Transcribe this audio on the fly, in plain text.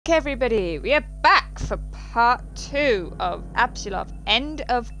Okay, everybody, we are back for part 2 of Apsulov, End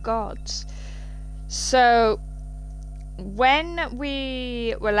of Gods. So, when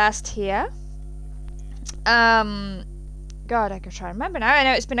we were last here, God, I could try to remember now. I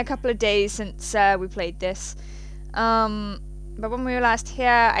know it's been a couple of days since we played this. But when we were last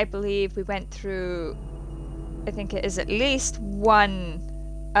here, I believe we went through, I think it is at least one,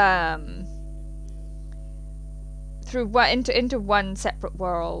 into one separate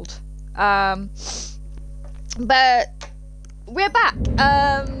world, but we're back,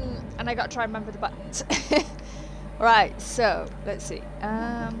 and I gotta try and remember the buttons. Right, so let's see.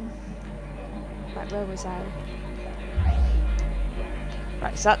 Right, where was I?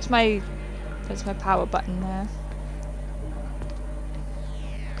 Right, so that's my power button there,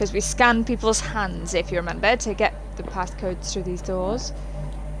 because we scan people's hands, if you remember, to get the passcodes through these doors.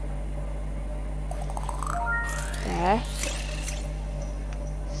 There.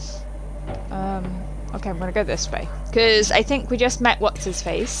 Okay, I'm gonna go this way, because I think we just met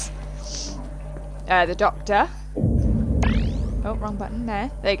what's-his-face. The doctor. Oh, wrong button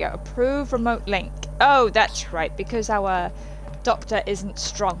there. There you go. Approve remote link. Oh, that's right, because our doctor isn't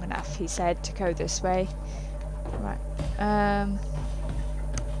strong enough, he said, to go this way. Right.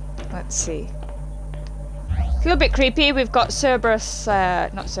 Let's see. A little bit creepy. We've got Cerberus,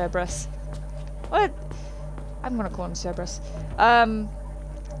 not Cerberus. What? I'm gonna call him Cerberus.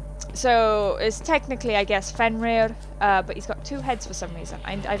 So it's technically, I guess, Fenrir, but he's got 2 heads for some reason.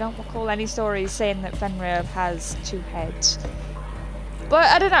 I don't recall any stories saying that Fenrir has 2 heads. But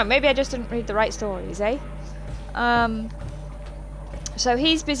I don't know, maybe I just didn't read the right stories, eh? So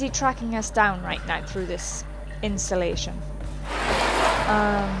he's busy tracking us down right now through this installation.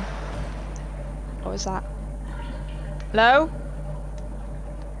 What was that? Hello?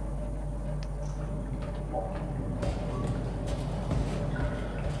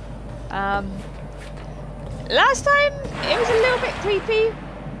 Last time it was a little bit creepy.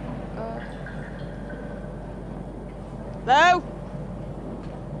 Hello?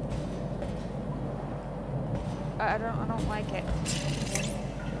 I don't like it.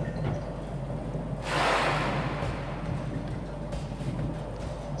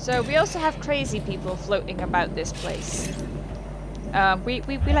 So we also have crazy people floating about this place. We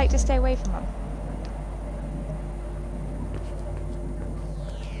like to stay away from them.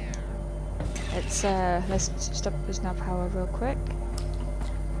 Let's stop this now power real quick.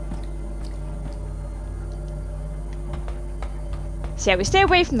 So yeah, we stay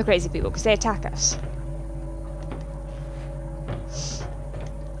away from the crazy people because they attack us.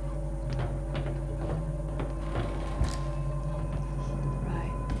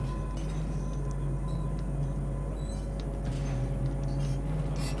 Right.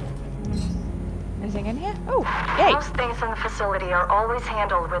 Anything in here? Oh, yay! Most things in the facility are always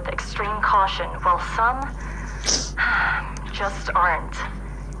handled with extreme caution, while some just aren't.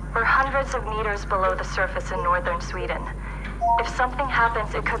 We're hundreds of meters below the surface in northern Sweden. If something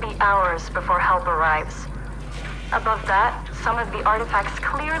happens, it could be hours before help arrives. Above that, some of the artifacts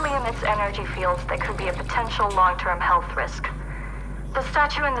clearly emits energy fields that could be a potential long-term health risk. The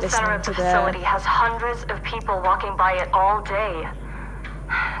statue in the center of the facility has hundreds of people walking by it all day.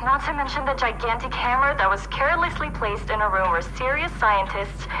 Not to mention the gigantic hammer that was carelessly placed in a room where serious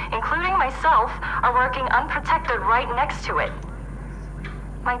scientists, including myself, are working unprotected right next to it.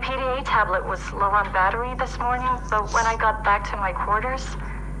 My PDA tablet was low on battery this morning, but when I got back to my quarters,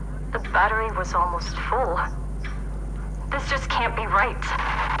 the battery was almost full. This just can't be right.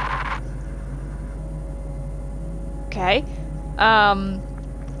 Okay.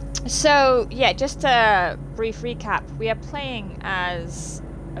 So, yeah, just a brief recap. We are playing as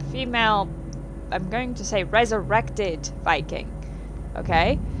a female, I'm going to say resurrected Viking.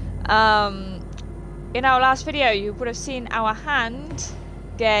 Okay? In our last video, you would have seen our hand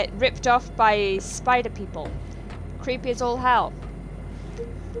get ripped off by spider people. Creepy as all hell.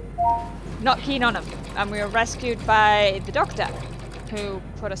 Not keen on them. And we were rescued by the doctor, who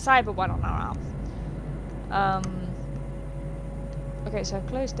put a cyber one on our arm. Okay, so I've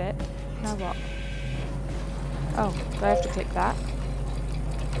closed it. Now what? Oh, do I have to click that?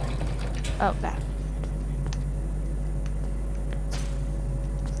 Oh, there.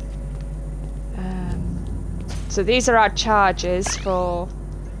 So these are our charges for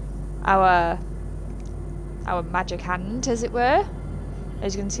our magic hand, as it were.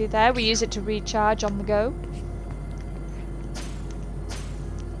 As you can see there, we use it to recharge on the go.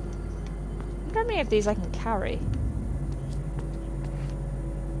 I wonder how many of these I can carry.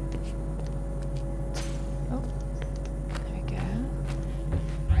 Oh, there we go.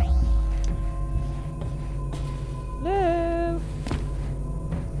 Hello?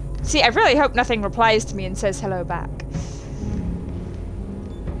 See, I really hope nothing replies to me and says hello back.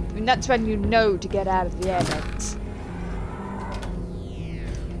 I mean, that's when you know to get out of the air vents.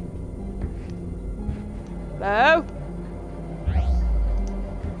 Hello?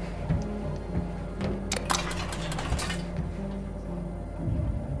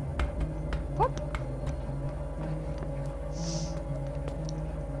 Whoop.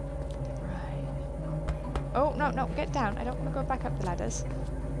 Right. Oh, no, no, get down. I don't want to go back up the ladders.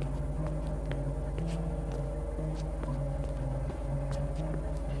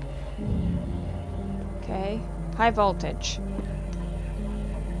 Okay. High voltage.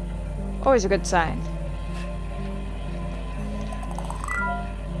 Always a good sign.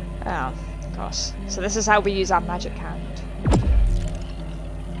 Oh, of course. So this is how we use our magic hand.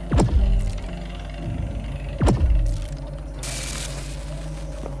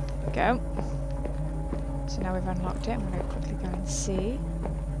 There we go. So now we've unlocked it. I'm going to quickly go and see.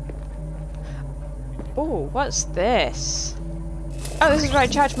 Oh, what's this? Oh, this is where I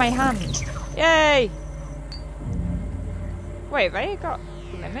charge my hand. Yay! Wait, have I got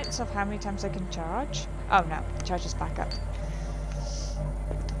limits of how many times I can charge? Oh no, it charges back up.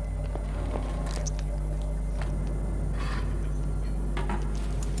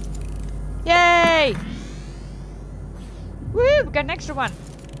 Yay! Woo! We got an extra one.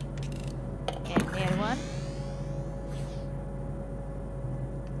 And the other one.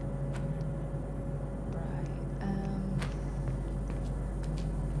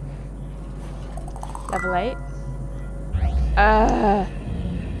 Right. Level 8. Oh.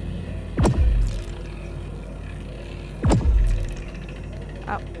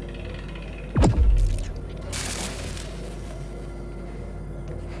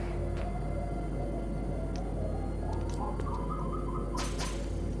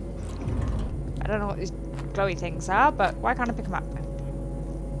 I don't know what these glowy things are, but why can't I pick them up?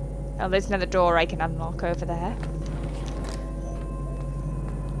 Oh, there's another door I can unlock over there.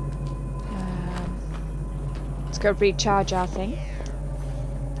 Let's go recharge our thing.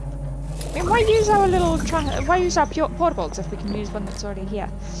 I mean, why use our little why use our portables if we can use one that's already here?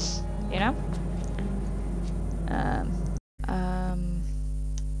 You know?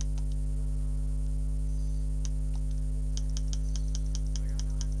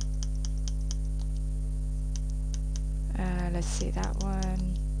 Let's see that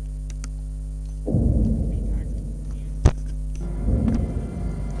one.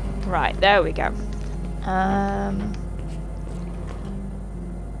 Right, there we go.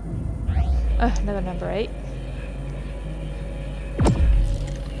 Another number 8.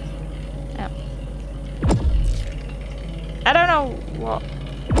 Oh. I don't know what.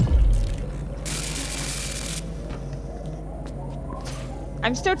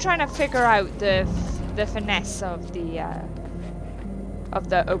 I'm still trying to figure out the finesse of the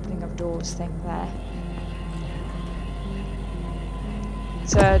opening of doors thing there.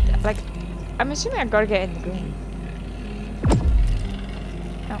 So, like, I'm assuming I've got to get in the green.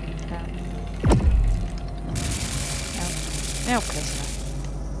 Oh, no. No, close enough.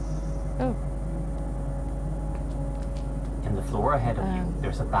 Oh. In the floor ahead of you,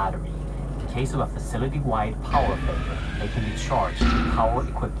 there's a battery. In case of a facility-wide power failure, they can be charged to power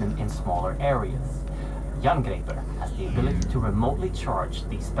equipment in smaller areas. Yggdrasil has the ability to remotely charge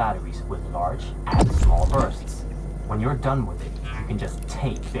these batteries with large and small bursts. When you're done with it, you can just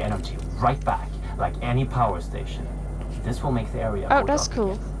take the energy right back, like any power station. This will make the area Oh, that's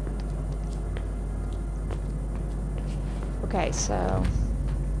cool. Okay, so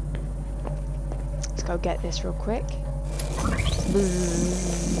let's go get this real quick.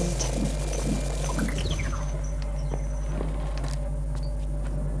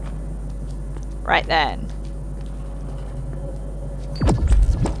 Right then.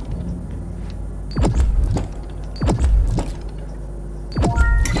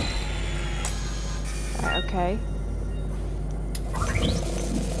 Right, okay.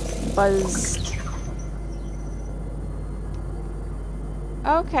 Buzzed.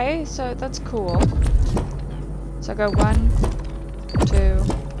 Okay, so that's cool. So I go 1, 2,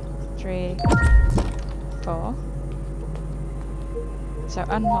 3, 4. So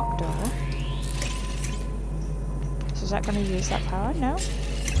unlock door. So is that going to use that power? No?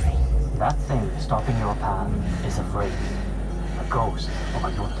 That thing stopping your path is a wraith, a ghost of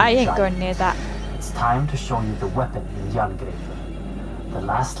a Jotun I ain't giant. going near that. It's time to show you the weapon in Yggdrasil. The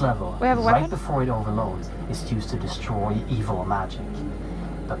last level, We have a right weapon? before it overloads, is used to destroy evil magic.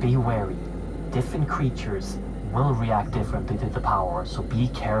 But be wary, different creatures will react differently to the power, so be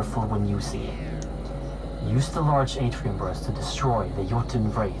careful when using it. Use the large atrium burst to destroy the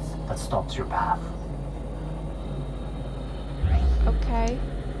Jotun wraith that stops your path. Okay.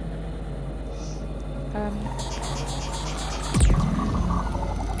 Wait,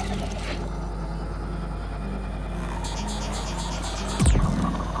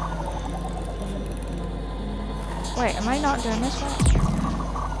 am I not doing this right?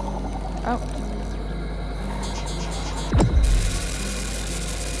 Oh.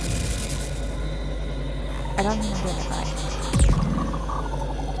 I don't think I'm doing it right.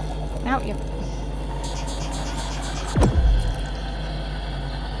 Now you.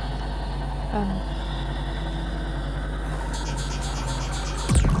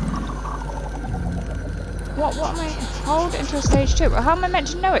 What am I? Hold until stage 2. How am I meant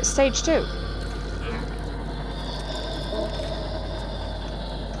to know it's stage 2?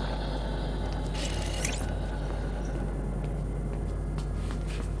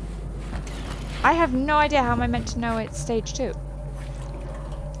 I have no idea how am I meant to know it's stage 2.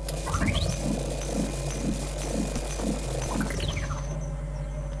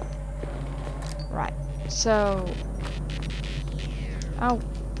 Right, so... I'll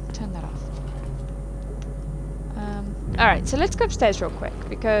turn that off. Alright, so let's go upstairs real quick,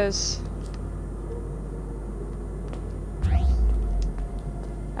 because... I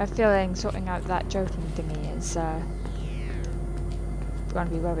have a feeling sorting out that joking thingy is going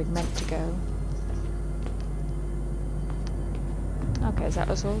to be where we're meant to go. Okay, is that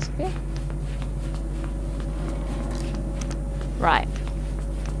us all up here? Right.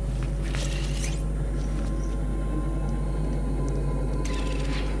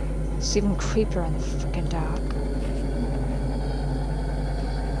 It's even creepier in the freaking dark.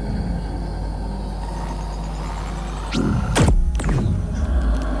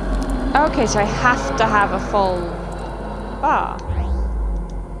 Okay, so I have to have a full bar.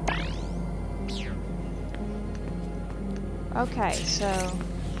 Okay, so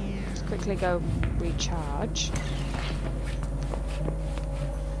let's quickly go recharge.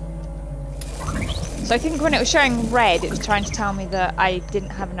 So I think when it was showing red, it was trying to tell me that I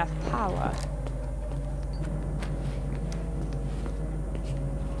didn't have enough power.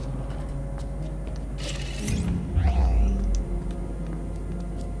 Okay.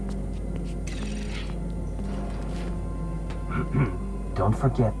 Don't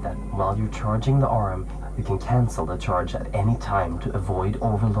forget that while you're charging the arm, you can cancel the charge at any time to avoid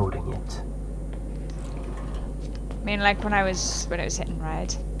overloading it. I mean, like when it was hitting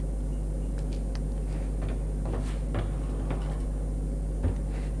red.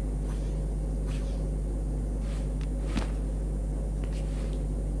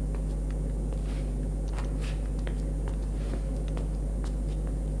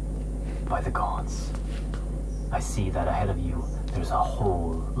 By the gods, I see that ahead of you there's a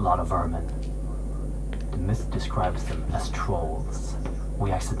whole lot of vermin. The myth describes them as trolls.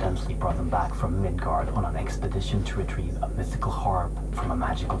 We accidentally brought them back from Midgard on an expedition to retrieve a mythical harp from a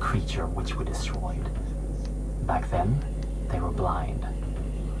magical creature which we destroyed. Back then, they were blind.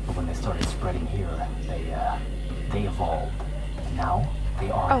 But when they started spreading here, they evolved. And now,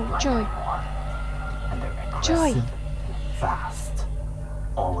 they aren't blind anymore. And they're aggressive and fast.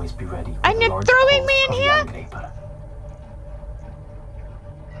 Always be ready. And you're throwing me in here?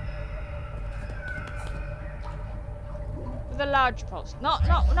 The large pulse, not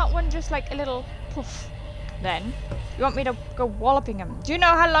one just like a little poof. Then you want me to go walloping him? Do you know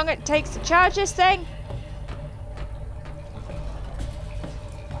how long it takes to charge this thing?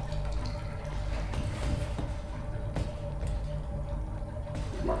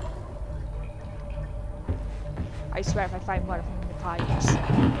 I swear if I find one of them in the pipes.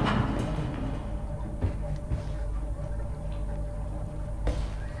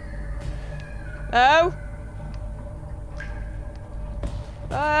 Oh.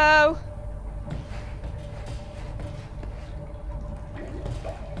 Oh! You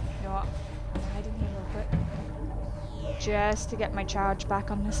know what? I'm hiding here real quick. Just to get my charge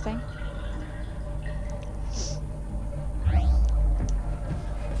back on this thing.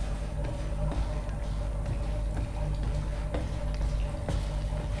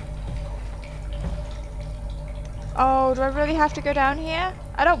 Oh, do I really have to go down here?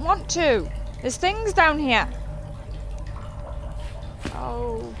 I don't want to! There's things down here!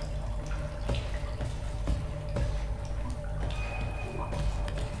 Oh.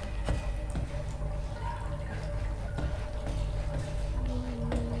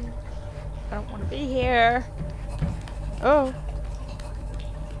 I don't want to be here. Oh.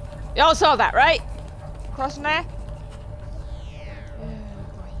 Y'all saw that, right? Crossing there?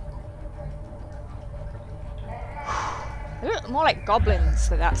 They look more like goblins,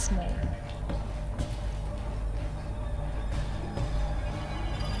 they're that small.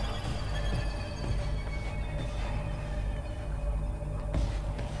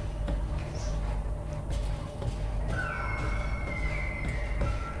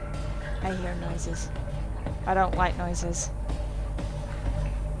 I hear noises. I don't like noises.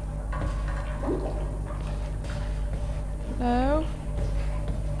 No.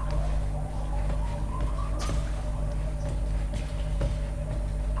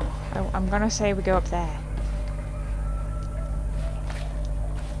 I'm gonna say we go up there.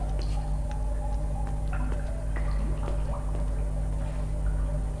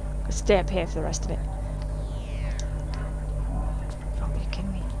 Stay up here for the rest of it. Don't be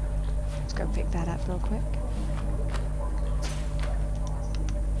kidding me. Let's go pick that up real quick.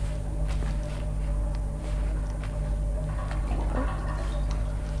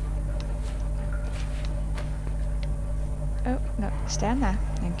 Oh, no, stand there.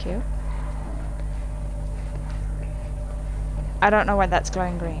 Thank you. I don't know why that's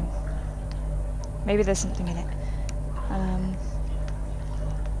glowing green. Maybe there's something in it.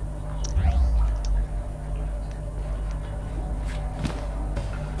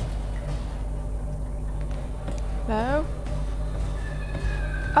 Hello?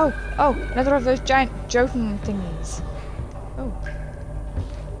 Oh, another of those giant Jotun thingies. Oh.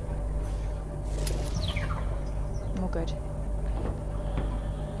 I'm all good.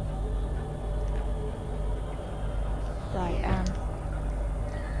 Right,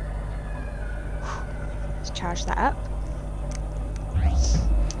 let's charge that up.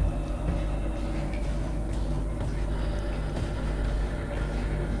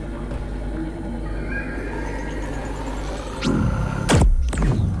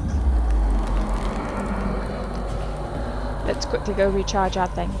 Let's quickly go recharge our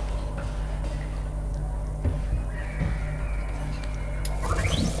thing.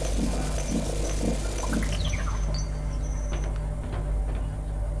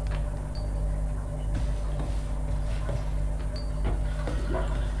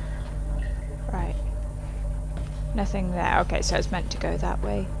 Right. Nothing there. Okay, so it's meant to go that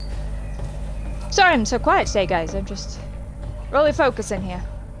way. Sorry I'm so quiet today, guys. I'm just really focusing here.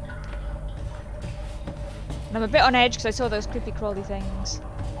 And I'm a bit on edge because I saw those creepy crawly things.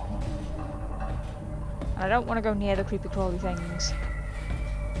 And I don't want to go near the creepy crawly things.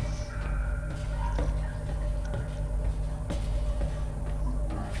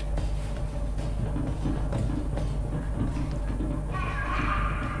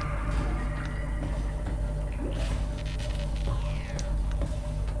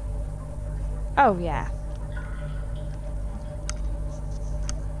 Oh yeah.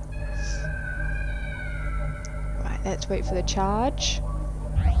 Let's wait for the charge.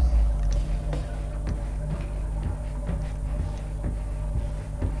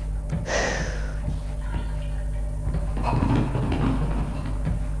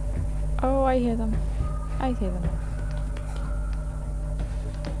 Oh, I hear them. I hear them.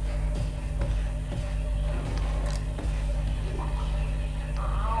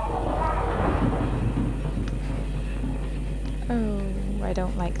 Oh, I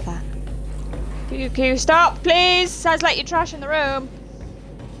don't like that. Can you stop, please? Sounds like you're trashing the room.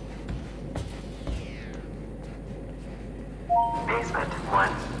 Basement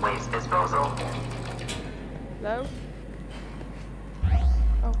 1, waste disposal. Hello?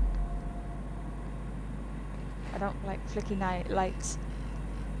 Oh. I don't like flicky night lights.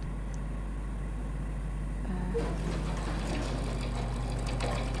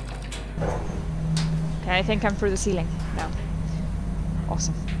 Okay, I think I'm through the ceiling. No.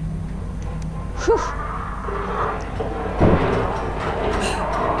 Awesome. Whew. Oh,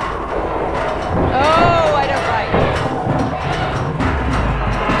 I don't like it.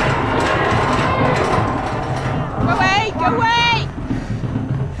 Go away! Go away!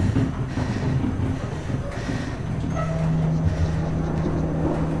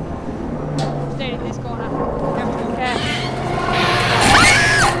 Stay in this corner. Don't care.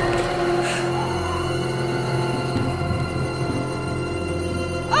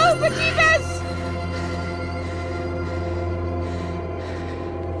 Oh, bejeebers!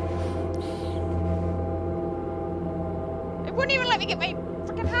 It wouldn't even let me get my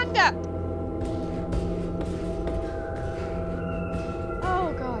freaking hand up.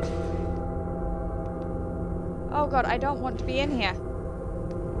 Oh god. Oh god, I don't want to be in here.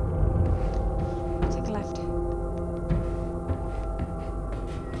 Take a left.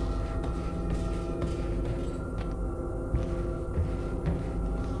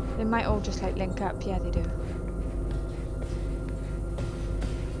 They might all just like link up. Yeah, they do.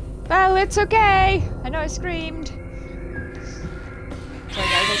 Well, it's okay. I know I screamed. Sorry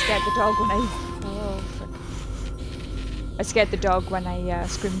guys, I scared the dog when I... Oh, frick. I scared the dog when I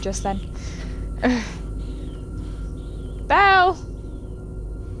screamed just then. Belle!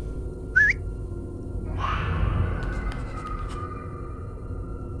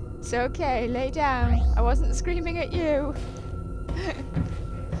 It's okay, lay down. I wasn't screaming at you.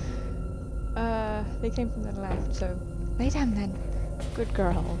 They came from the left, so lay down then. Good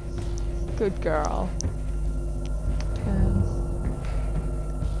girl. Good girl.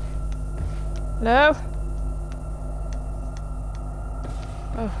 Hello?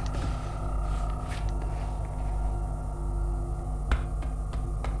 Oh.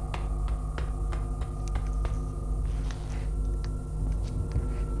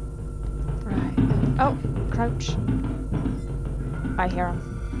 Right. Oh, crouch. I hear him.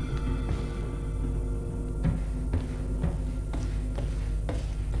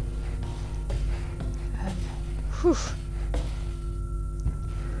 Whew.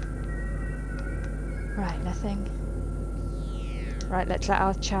 Right, nothing. Right, let's let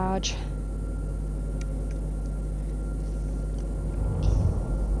our charge.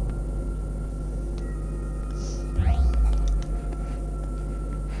 Right.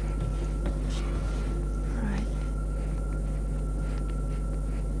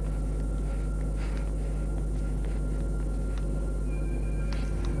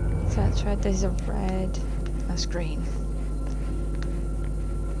 So that's red, there's a red. That's green.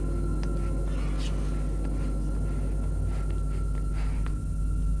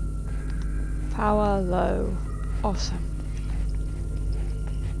 Power low. Awesome.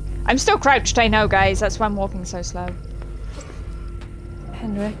 I'm still crouched, I know, guys. That's why I'm walking so slow.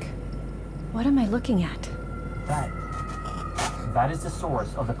 Henrik, what am I looking at? That is the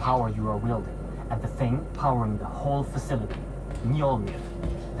source of the power you are wielding, and the thing powering the whole facility. Mjolnir,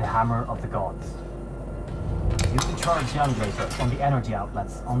 the hammer of the gods. You can charge Yggdrasil on the energy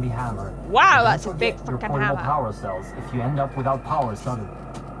outlets on the hammer. Wow, that's a Don't big forget your fucking portable hammer. power cells if you end up without power suddenly.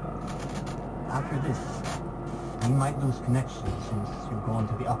 After this, you might lose connection since you're going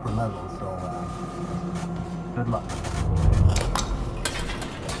to the upper level, so good luck.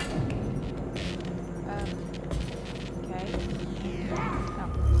 Okay. Oh.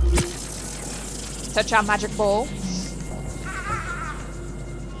 Touch our magic ball.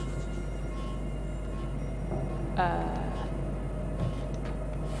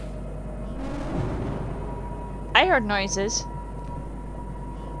 I heard noises.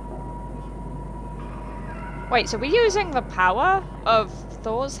 Wait, so we're using the power of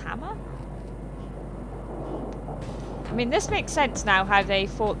Thor's hammer? I mean, this makes sense now how they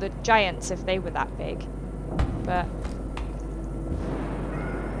fought the giants if they were that big. But...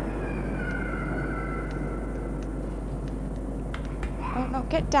 oh no,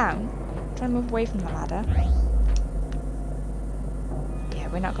 get down. I'm trying to move away from the ladder. Yeah,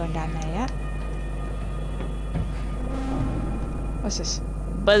 we're not going down there yet. What's this?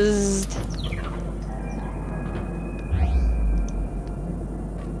 Buzzed.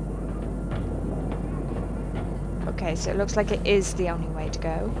 Okay, so it looks like it is the only way to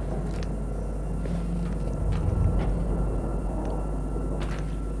go.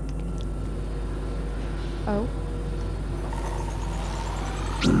 Oh.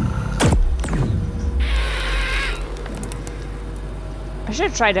 I should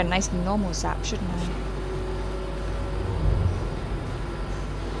have tried a nice normal zap, shouldn't I?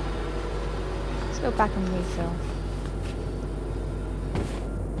 Let's go back and refill.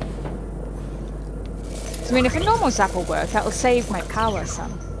 I mean, if a normal zap will work, that'll save my power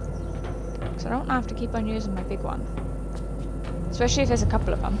some. So I don't have to keep on using my big one. Especially if there's a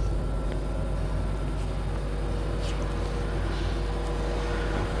couple of them.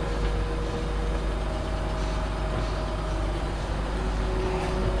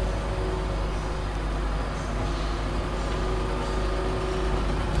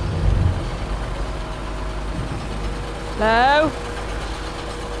 Hello?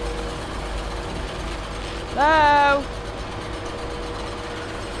 Hello?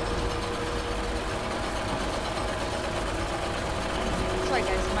 Sorry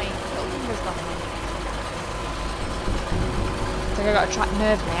guys, my little finger's gone. It's like I got a trapped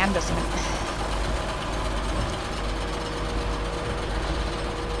nerve in my hand or something.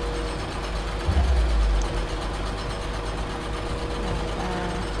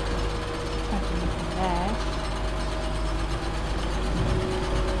 There.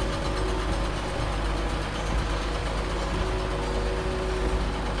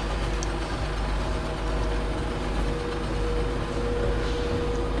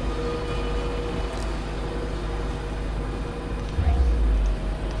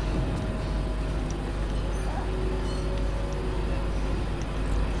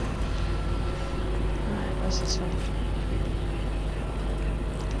 This way.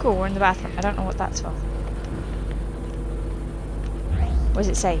 Cool, we're in the bathroom. I don't know what that's for. What does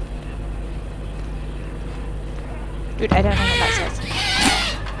it say? Dude, I don't know what that says.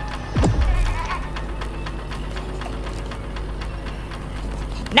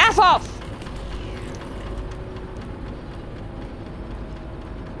 Naff off!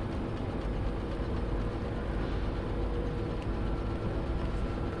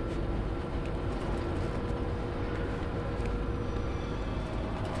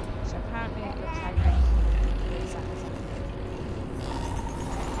 So apparently it looks like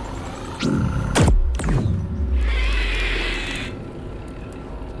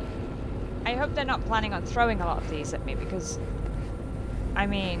I hope they're not planning on throwing a lot of these at me because, I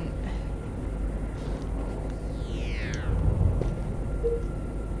mean,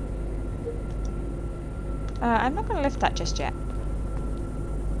 I'm not going to lift that just yet.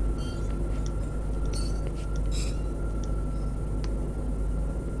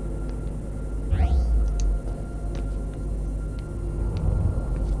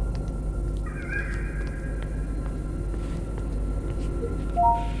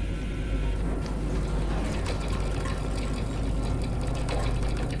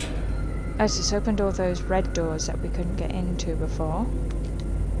 Oh, so it's opened all those red doors that we couldn't get into before.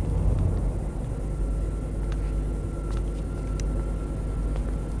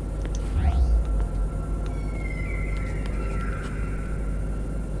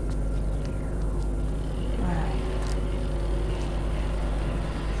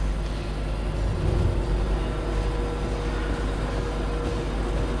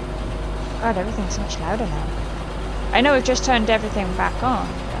 God, everything's much louder now. I know we've just turned everything back on.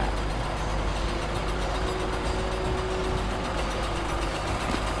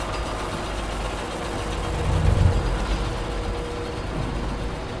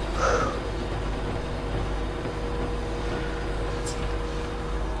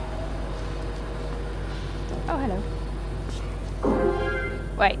 Oh, hello.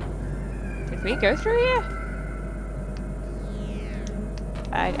 Wait. Did we go through here?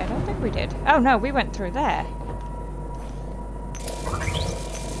 I don't think we did. Oh no, we went through there.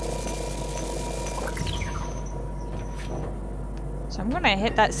 So I'm gonna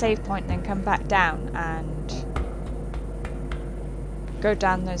hit that save point and then come back down and go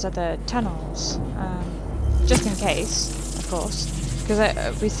down those other tunnels. Just in case, of course.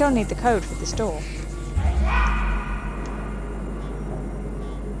 Because we still need the code for this door.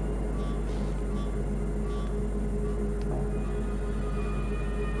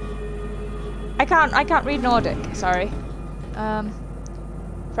 I can't read Nordic, sorry.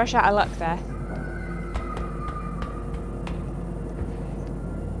 Fresh out of luck there.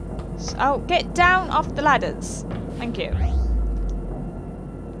 So, oh, get down off the ladders. Thank you.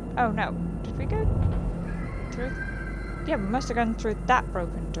 Oh no. Did we go through? Yeah, we must have gone through that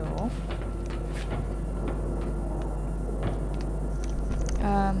broken door.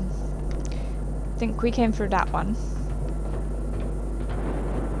 I think we came through that one.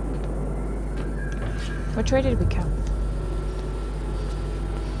 Which way did we come?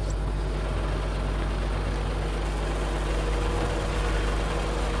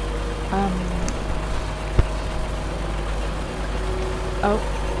 Oh.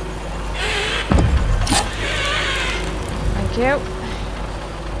 Thank you.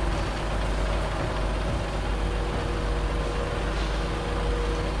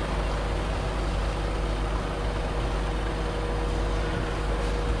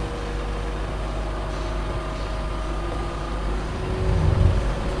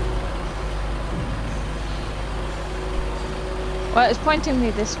 Well, it's pointing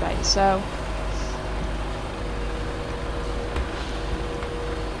me this way, so...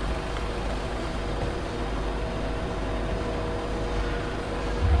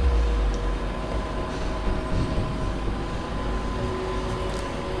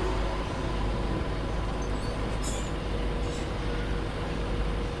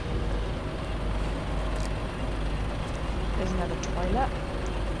 There's another toilet.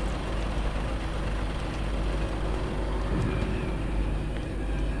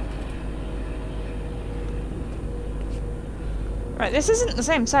 Right, this isn't the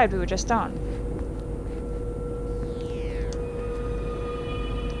same side we were just on.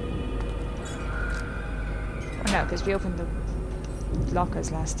 Oh no, because we opened the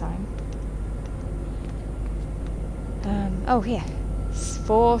lockers last time. Oh here. It's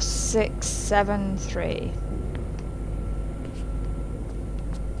 4673.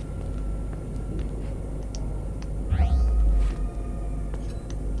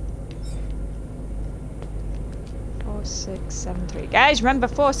 Guys, remember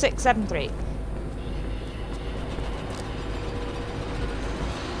 4673.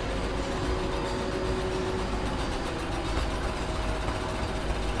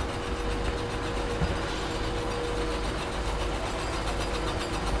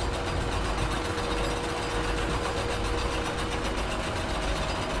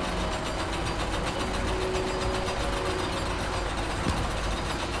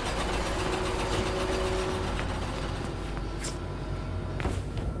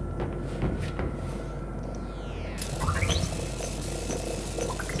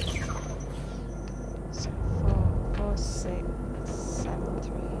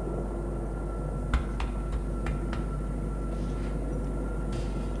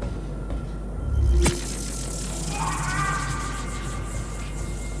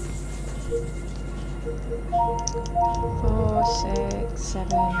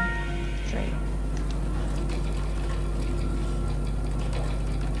 3.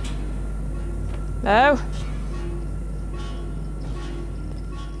 No.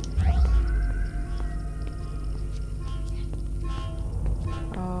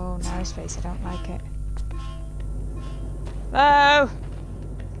 Oh, narrow space. I don't like it. No.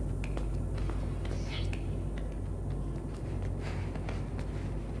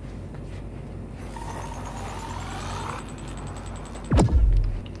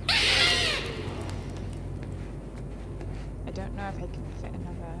 I don't know if I can fit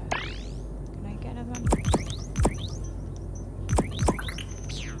another. Can I get another one?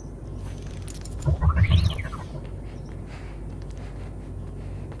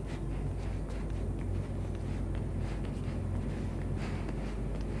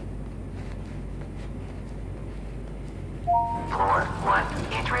 Floor 1,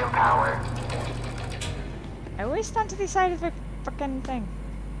 atrium power. I always stand to the side of the frickin' thing.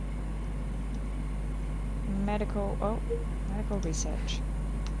 Medical research.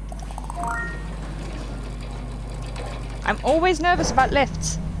 I'm always nervous about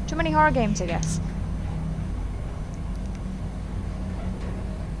lifts. Too many horror games, I guess.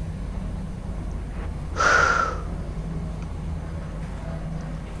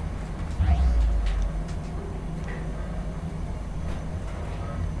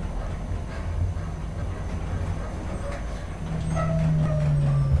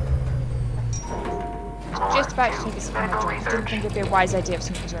 Just about to take a spin on jump. Didn't think it'd be a wise idea if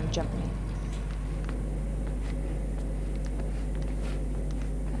someone was going to jump me.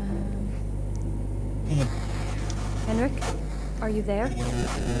 Henrik, are you there?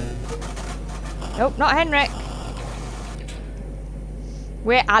 Nope, not Henrik.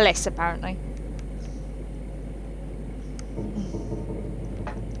 We're Alice, apparently.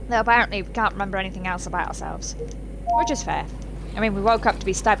 No, apparently we can't remember anything else about ourselves. Which is fair. I mean, we woke up to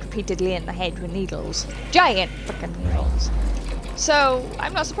be stabbed repeatedly in the head with needles. Giant frickin' needles. So,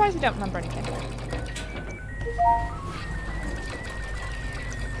 I'm not surprised we don't remember anything.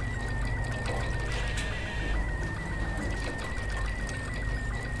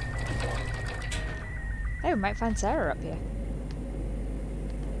 Hey, we might find Sarah up here.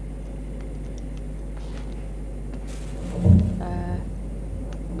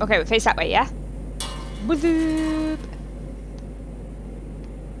 Okay, we face that way, yeah? Bloop.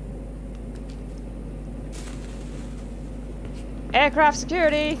 Aircraft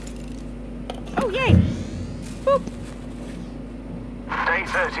security! Oh, yay! Boop! Day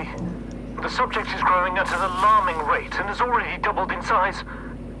 30. The subject is growing at an alarming rate and has already doubled in size.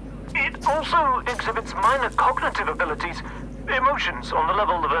 It also exhibits minor cognitive abilities, emotions on the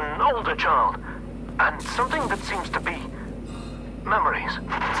level of an older child, and something that seems to be memories.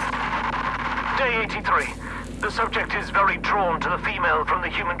 Day 83. The subject is very drawn to the female from the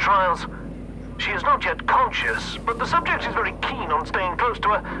human trials. She is not yet conscious, but the subject is very keen on staying close to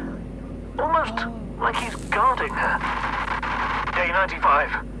her, almost like he's guarding her. Day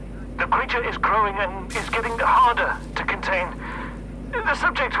 95. The creature is growing and is getting harder to contain. The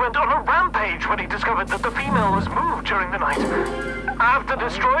subject went on a rampage when he discovered that the female was moved during the night. After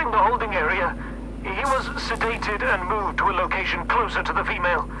destroying the holding area, he was sedated and moved to a location closer to the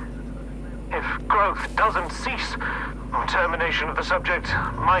female. If growth doesn't cease, termination of the subject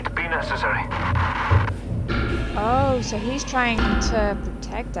might be necessary. Oh, so he's trying to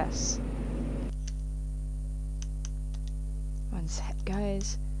protect us. One sec,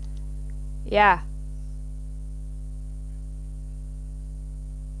 guys. Yeah.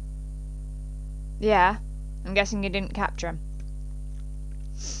 Yeah. I'm guessing you didn't capture him.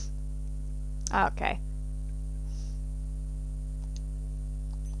 Okay.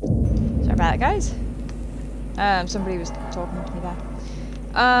 Sorry about that, guys. Somebody was talking to me there.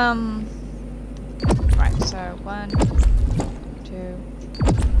 Right, so 1, 2,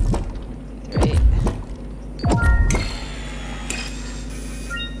 3.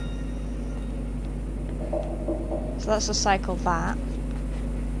 So let's just cycle that.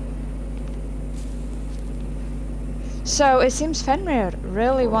 So it seems Fenrir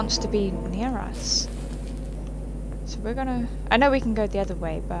really wants to be near us. So we're gonna... I know we can go the other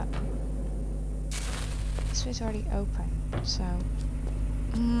way, but... this way's already open, so...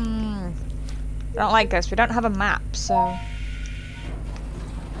 I don't like this. We don't have a map, so...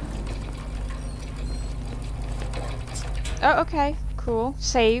 Oh, okay. Cool.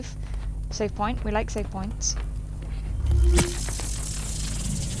 Save. Save point. We like save points.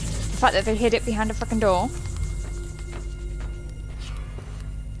 The fact that they hid it behind a fucking door.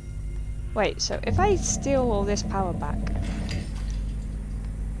 Wait, so if I steal all this power back...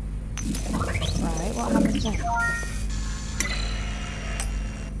 right, what happens then?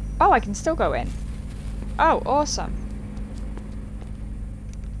 Oh, I can still go in. Oh, awesome.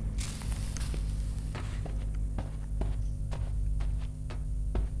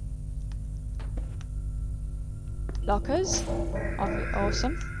 Lockers.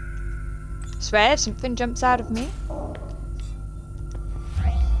 Awesome. Swear if something jumps out of me.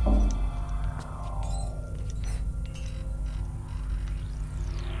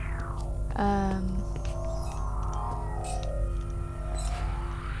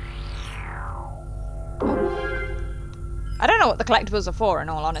 I don't know what the collectibles are for, in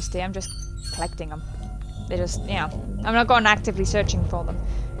all honesty. I'm just collecting them. They just, you know, I'm not going actively searching for them.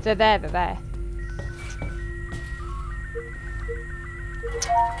 If they're there, they're there.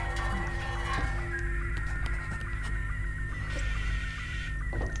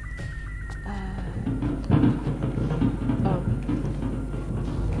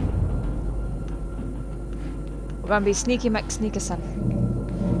 We're gonna be Sneaky McSneakerson.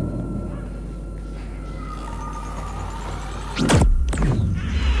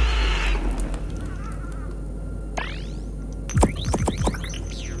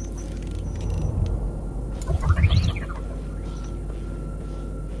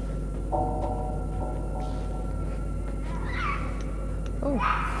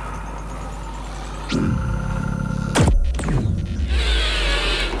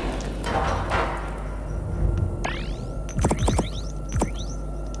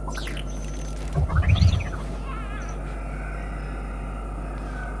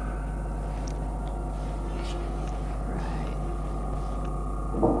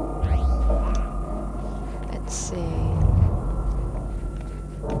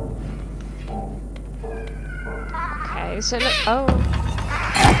 So look, oh.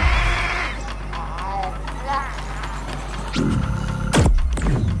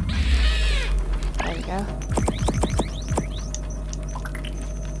 There we go.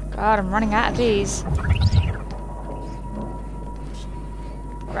 God, I'm running out of these.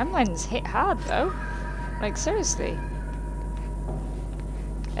 Gremlins hit hard though. Like seriously.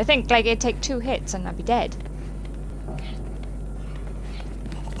 I think like it'd take 2 hits and I'd be dead.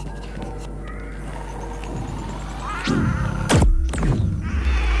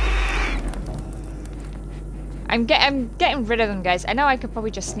 I'm getting rid of them, guys. I know I could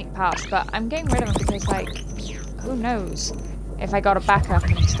probably just sneak past, but I'm getting rid of them because, like, who knows if I got a backup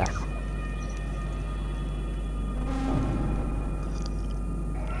and stuff.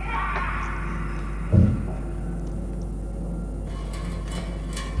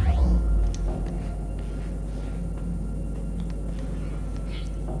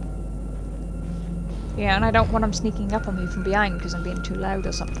 Yeah, and I don't want them sneaking up on me from behind because I'm being too loud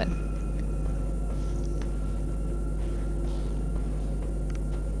or something.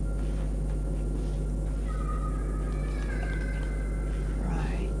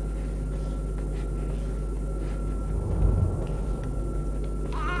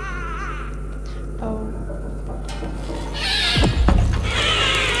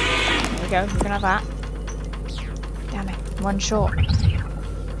 Go, we can have that. Damn it, one short.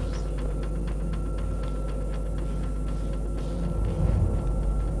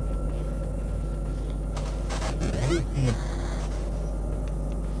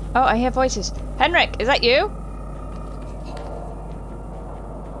 Oh, I hear voices. Henrik, is that you?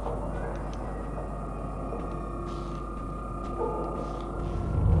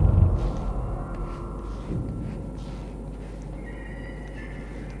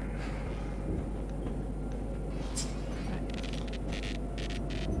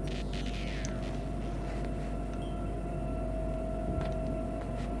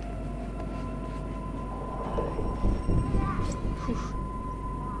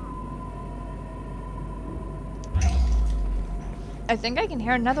 I think I can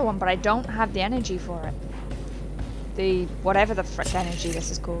hear another one, but I don't have the energy for it. The whatever the frick energy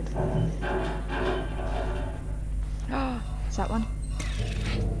this is called. Oh, is that one?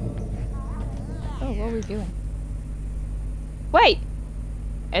 Oh, what are we doing? Wait!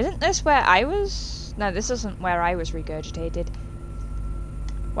 Isn't this where I was? No, this isn't where I was regurgitated.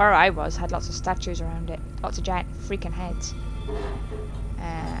 Where I was had lots of statues around it. Lots of giant freaking heads.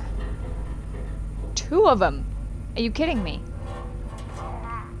 2 of them! Are you kidding me?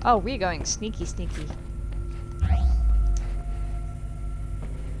 Oh, we're going sneaky, sneaky.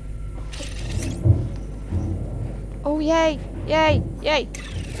 Oh, yay! Yay! Yay!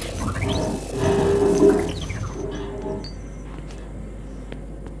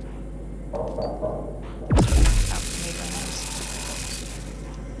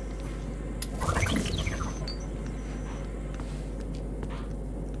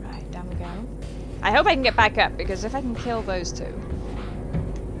 Right, down we go. I hope I can get back up, because if I can kill those 2...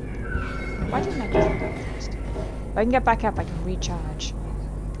 Why didn't I do that first? If I can get back up, I can recharge.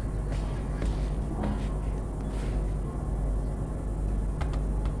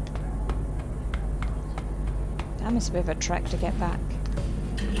 That must be a bit of a trek to get back.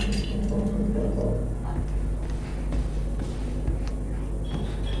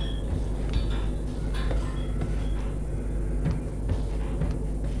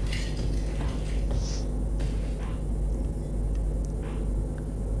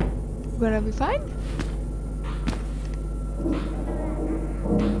 Will I be fine?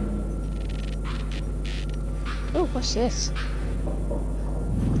 Oh, what's this?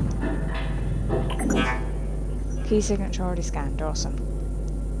 Key signature already scanned. Awesome.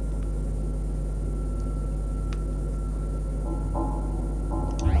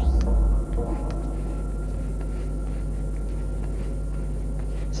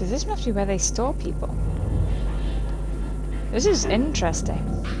 So this must be where they store people. This is interesting.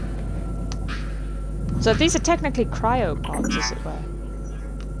 So these are technically cryopods, as it were.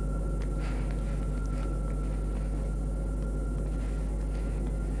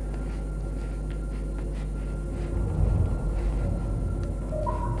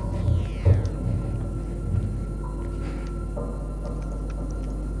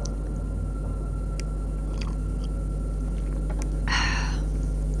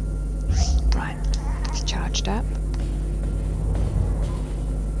 Right, it's charged up.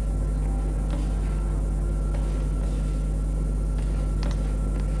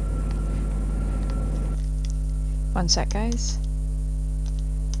 One sec, guys.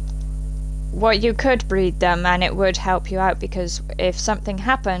 Well, you could breed them and it would help you out, because if something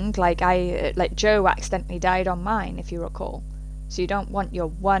happened, like Joe accidentally died on mine, if you recall. So you don't want your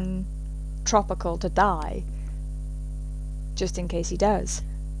one tropical to die, just in case he does.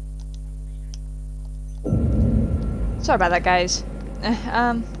 Sorry about that, guys.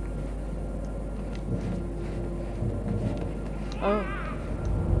 Oh.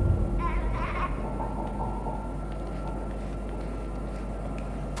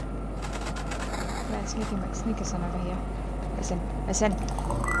 Sneak us on over here. Listen, listen.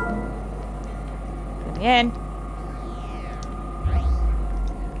 Let me in.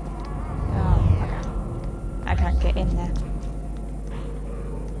 Oh, okay. I can't get in there.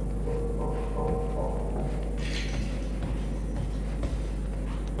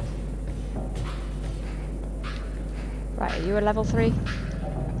 Right, are you a level 3?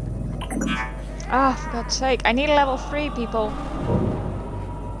 Ah, oh, for God's sake, I need a level 3, people.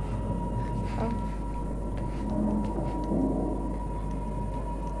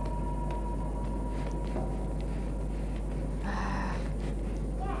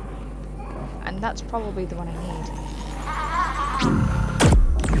 That's probably the one I need.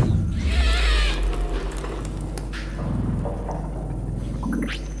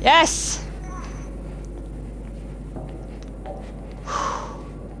 Yes!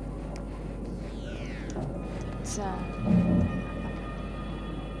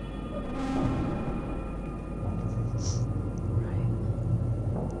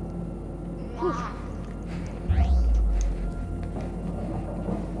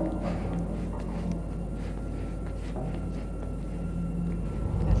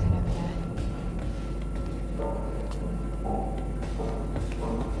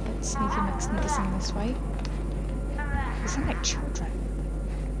 It's, sneak us in this way. They sound like children.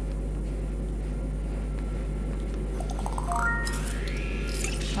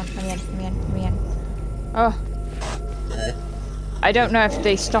 Come on, let me in. Oh. I don't know if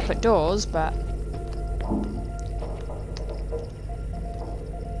they stop at doors, but...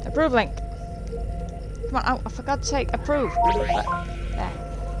 Approve link. Come on, oh, for God's sake, approve. There.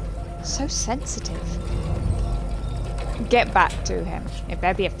 So sensitive. Get back to him. It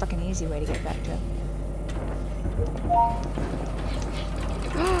better be a fucking easy way to get back to him.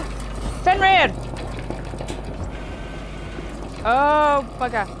 Fenrir! Oh,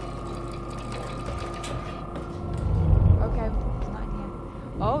 bugger. Okay, it's not in here.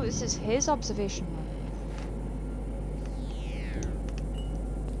 Oh, this is his observation room.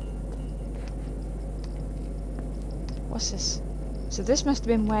 What's this? So this must have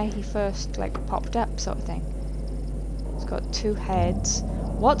been where he first, like, popped up, sort of thing. Got 2 heads.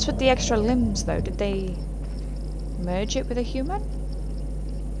 What's with the extra limbs, though? Did they merge it with a human?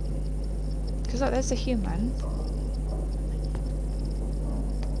 Because look, there's a human.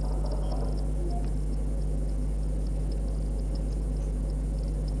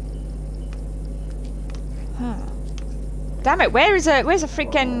 Huh. Damn it! Where's a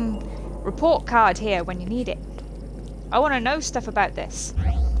freaking report card here when you need it? I want to know stuff about this.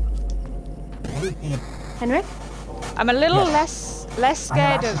 Henrik? I'm a little less less I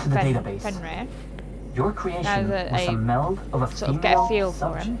have scared of access to the database. Fenrir. Your Now creation that was a I meld of a sort of get a female feel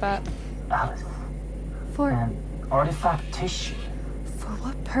for him, subject, but Alice, For and artifact tissue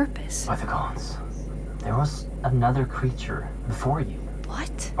what purpose? by the gods. There was another creature before you.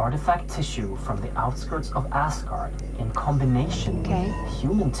 What? Artifact tissue from the outskirts of Asgard in combination Okay. with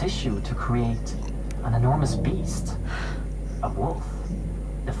human tissue to create an enormous beast. A wolf.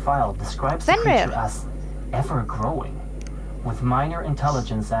 The file describes the Fenrir. creature as ever-growing, with minor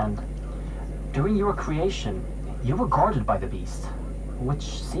intelligence, and during your creation, you were guarded by the beast, which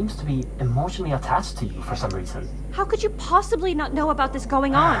seems to be emotionally attached to you for some reason. How could you possibly not know about this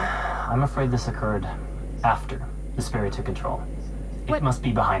going on? I'm afraid this occurred after the spirit took control. It What- must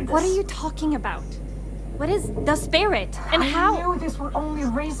be behind this. What are you talking about? What is the spirit? And how? I knew this would only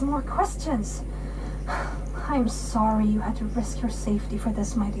raise more questions. I'm sorry you had to risk your safety for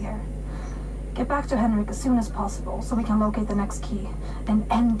this, my dear. Get back to Henrik as soon as possible so we can locate the next key and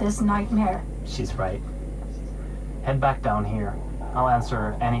end this nightmare. She's right. Head back down here. I'll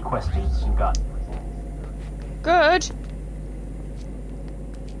answer any questions you got. good.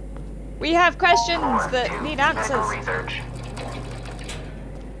 We have questions that need Medical answers. research.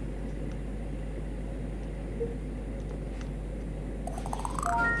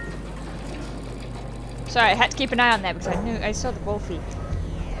 Sorry, I had to keep an eye on there because I saw the wolfie.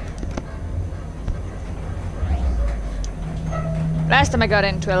 Last time I got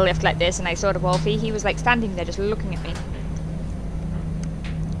into a lift like this and I saw the wolfie, he was like standing there just looking at me.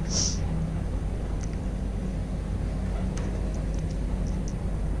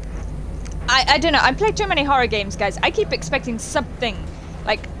 I don't know, I played too many horror games, guys. I keep expecting something,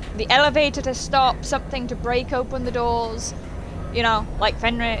 like the elevator to stop, something to break open the doors. You know, like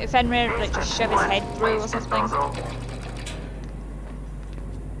Fenrir like just shove his head through or something.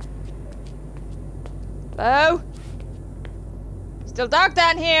 Oh, still dark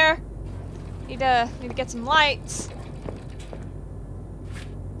down here. Need to get some lights.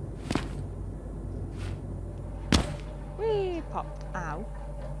 Whee, popped. Ow.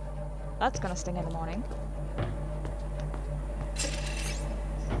 That's gonna sting in the morning.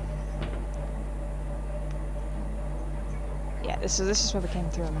 Yeah, this is where we came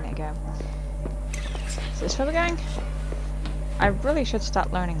through a minute ago. Is this where we're going? I really should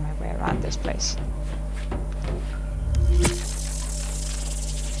start learning my way around this place.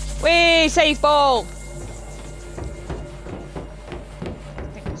 Whee! Safe ball! I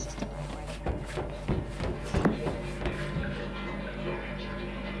think this is the right way.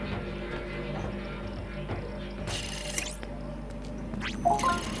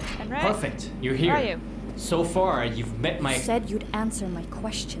 Henry? Perfect. You're Where are here. you? So far, you've met my... You said you'd answer my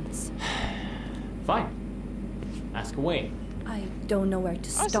questions. Fine. Ask away. I don't know where to Oh,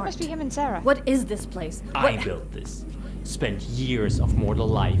 so it start. must be him and Sarah. What is this place? I What- built this. Spent years of mortal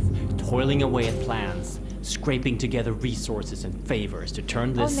life toiling away at plans, scraping together resources and favors to turn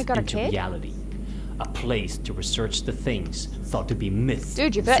and this they got a into kid? reality. A place to research the things thought to be myths.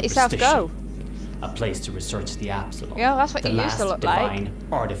 Dude, you've and let yourself go. superstition. A place to research the Apsulov. Yeah, that's what the you used to last look like. divine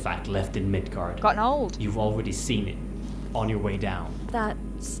artifact left in Midgard. Gotten old. You've already seen it on your way down. That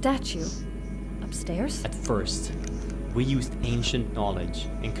statue. Upstairs? At first, we used ancient knowledge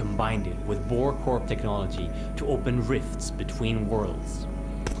and combined it with Bohr Corp technology to open rifts between worlds.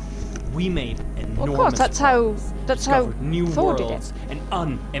 We made enormous Well, of course, that's how discovered new Thor did it. worlds and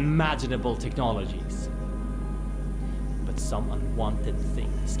unimaginable technologies. But some unwanted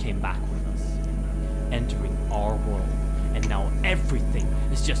things came back with us, entering our world, and now everything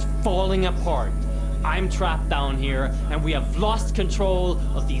is just falling apart. I'm trapped down here, and we have lost control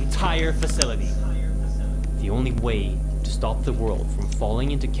of the entire facility. The only way to stop the world from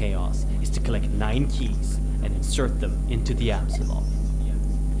falling into chaos is to collect 9 keys and insert them into the Apsulov.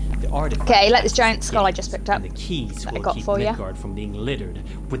 The artifact Okay, like this acts giant as skull I gates, just picked up and the keys that I will got keep for ya. Midgard from being littered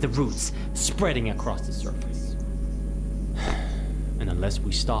with the roots spreading across the surface. And unless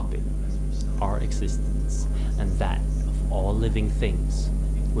we stop it, our existence and that of all living things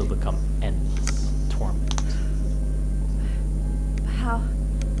will become endless torment.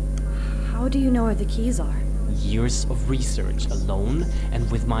 How do you know where the keys are? Years of research alone and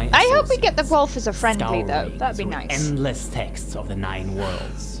with my I hope we get the associates, wolf as a friendly, though. scouring That'd be through nice. Endless texts of the 9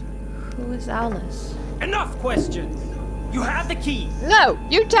 worlds. Who is Alice? Enough questions! You have the key! No,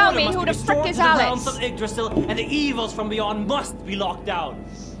 you tell Order me must who be the frick restored is to the realms Alice. of Yggdrasil, and the evils from beyond must be locked down.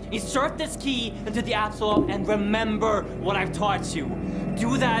 Insert this key into the Apsulov and remember what I've taught you.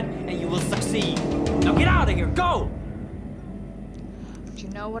 Do that and you will succeed. Now get out of here, go! Do you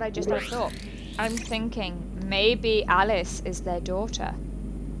know what I just had a thought? I'm thinking maybe Alice is their daughter.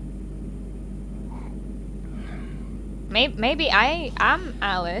 Maybe I am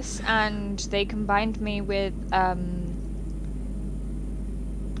Alice, and they combined me with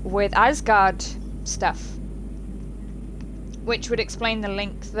Asgard stuff, which would explain the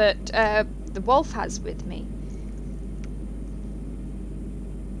link that the wolf has with me.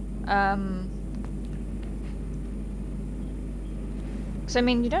 So I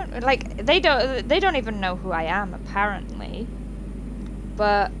mean, you don't like they don't even know who I am apparently,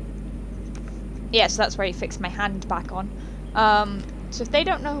 but yes, that's where he fixed my hand back on. So if they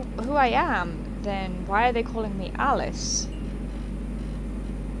don't know who I am, then why are they calling me Alice?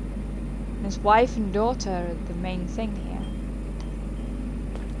 His wife and daughter are the main thing here.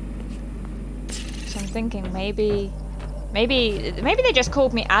 So I'm thinking maybe they just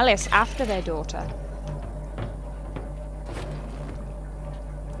called me Alice after their daughter.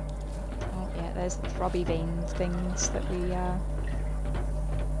 Oh yeah, there's the throbby vein things that we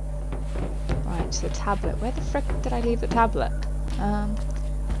Right, so the tablet. Where the frick did I leave the tablet?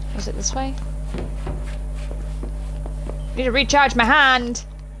 Was it this way? Need to recharge my hand!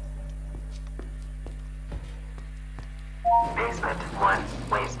 Basement 1,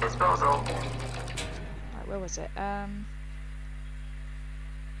 waste disposal. Right, where was it?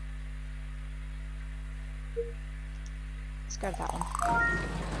 Let's go to that one.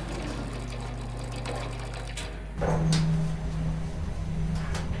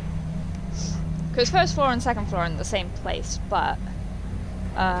 Because first floor and second floor are in the same place, but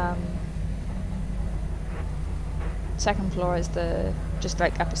second floor is just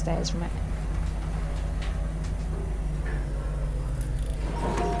like up the stairs from it.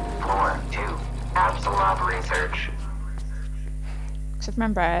 Floor 2, Apsulov research. Because if I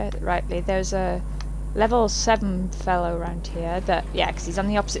remember rightly, there's a level 7 fellow around here that, yeah, because he's on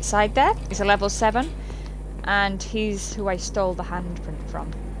the opposite side there. He's a level 7, and he's who I stole the handprint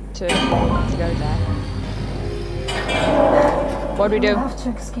from to go there. What do we do? You have to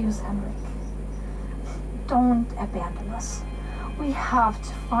excuse Henrik. Don't abandon us. We have to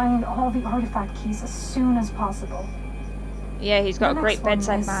find all the artifact keys as soon as possible. Yeah, he's got a great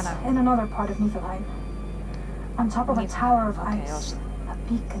bedside manner. manner. In another part of Niflheim. On top of a tower of ice. A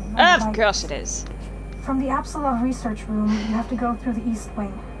beacon. Of course it is. From the Apsulov research room, you have to go through the east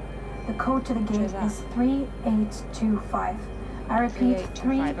wing. The code to the gate is 3825. I repeat,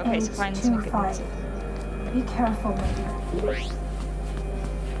 3825. Be careful, my dear.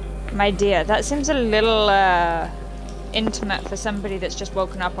 My dear, that seems a little intimate for somebody that's just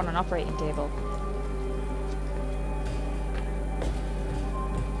woken up on an operating table.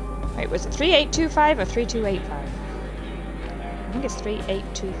 Wait, was it 3825 or 3285? I think it's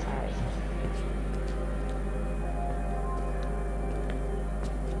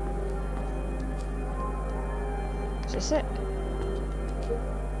 3825. Is this it?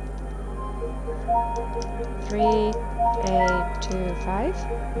 3825?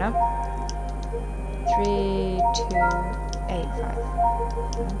 No.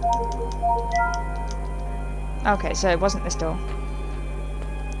 3285. No. Okay, so it wasn't this door.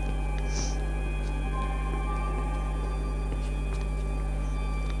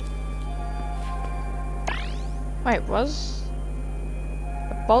 Wait, was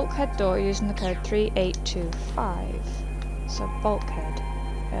a bulkhead door using the code 3825. So bulkhead.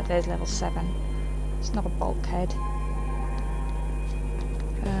 Oh, there's level 7. It's not a bulkhead.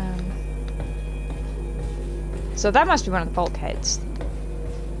 So that must be one of the bulkheads.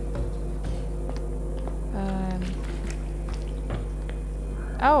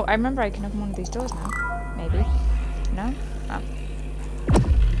 Oh, I remember I can open one of these doors now. Maybe. No? Oh.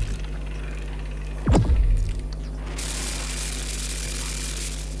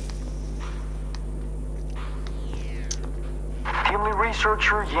 Team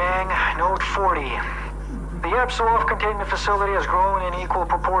Researcher Yang, Note 40. The Apsulov containment facility has grown in equal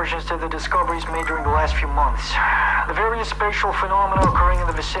proportions to the discoveries made during the last few months. The various spatial phenomena occurring in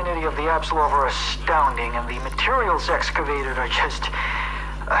the vicinity of the Apsulov are astounding, and the materials excavated are just...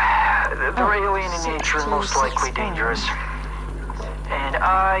 they're alien in nature and most likely dangerous. And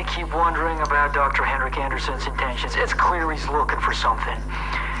I keep wondering about Dr. Henrik Anderson's intentions. It's clear he's looking for something.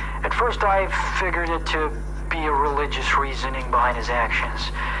 At first I figured it to be a religious reasoning behind his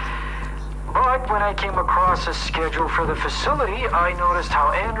actions. But when I came across a schedule for the facility, I noticed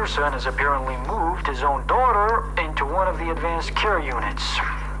how Anderson has apparently moved his own daughter into one of the advanced care units.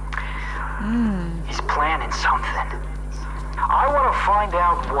 He's planning something. I want to find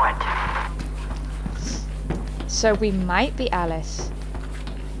out what. So we might be Alice.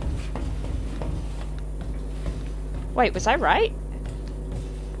 Wait, was I right?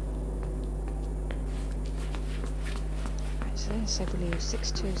 Right, so this I believe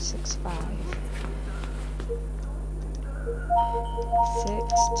 6265.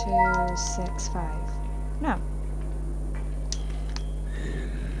 6265. No.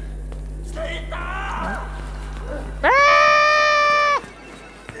 Ah!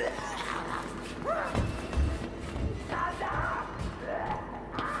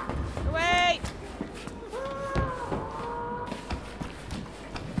 Wait!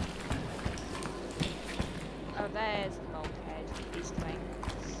 Oh, there's the bulkhead. He's coming.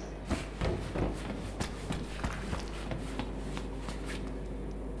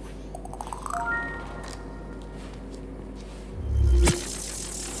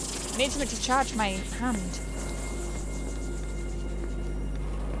 I need something to charge my hand.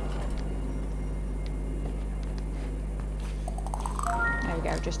 There we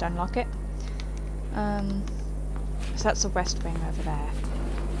go, just unlock it. So that's the west wing over there.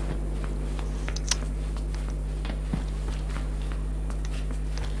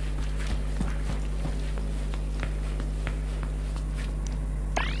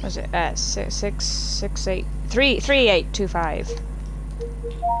 Was it 3825?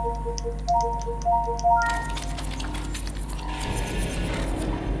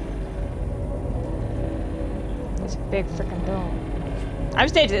 There's a big freaking door. I'm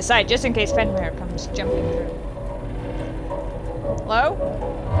staying to the side just in case Fenrir comes jumping through. Hello?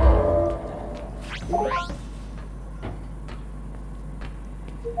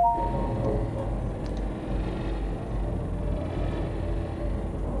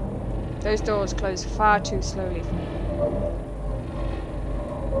 Those doors close far too slowly for me.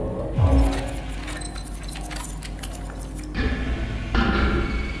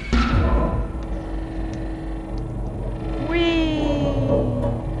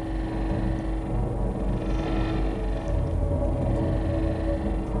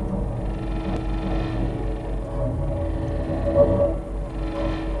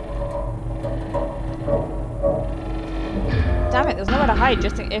 Damn it, there's nowhere to hide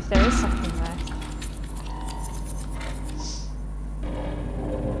just if there is something there.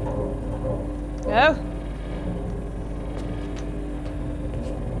 Go!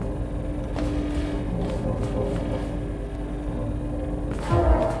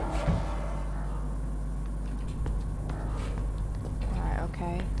 Right,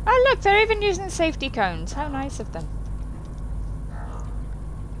 okay. Oh look, they're even using safety cones. How nice of them.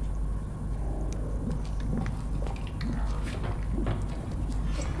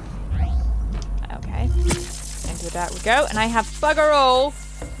 There we go, and I have bugger all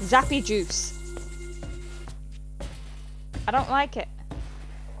zappy juice. I don't like it.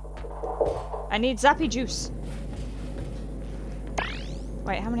 I need zappy juice.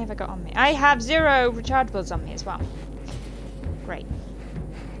 Wait, how many have I got on me? I have 0 rechargeables on me as well. Great.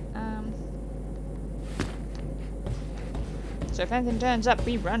 So if anything turns up,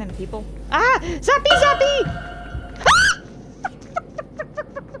 we running, people. Ah! Zappy! Zappy!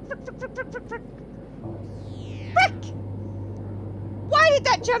 Why did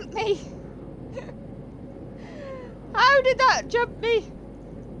that jump me? How did that jump me?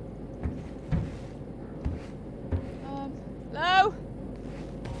 Hello?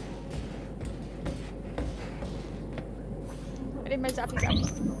 I need my zappy zappy.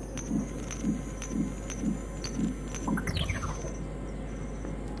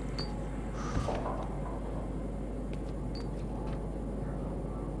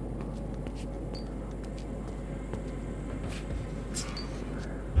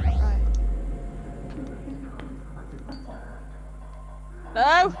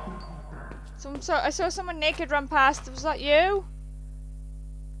 Hello? I saw someone naked run past. Was that you?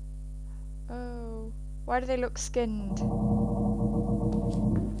 Oh. Why do they look skinned?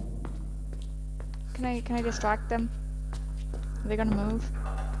 Can I distract them? Are they gonna move?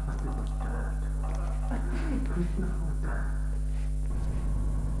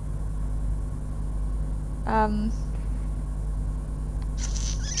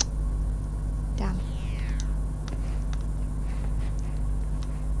 Damn.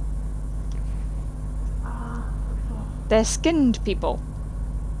 They're skinned people.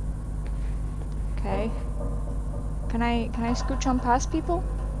 Okay. Can I scooch on past people?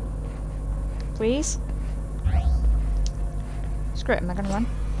 Please? Screw it, am I gonna run?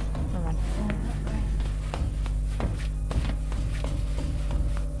 I'm gonna run.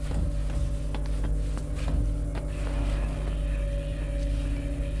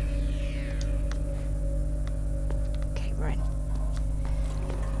 Okay, we're in.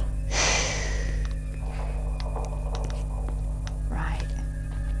 Right.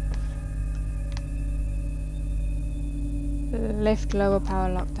 Lift lower power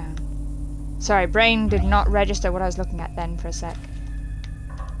lockdown. Sorry, brain did not register what I was looking at then for a sec.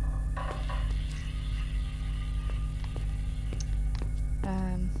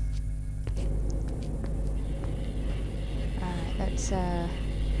 Let's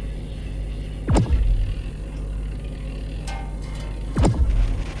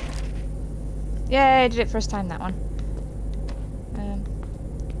Yay, I did it first time, that one.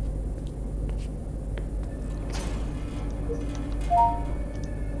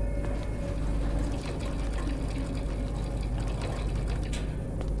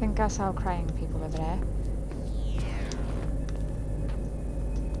 I think I saw crying people over there.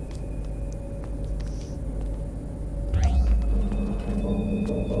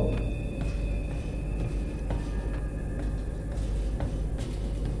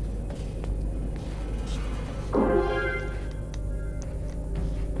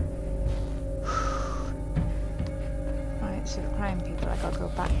 Right, so the crying people I gotta go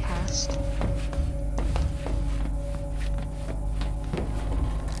back past.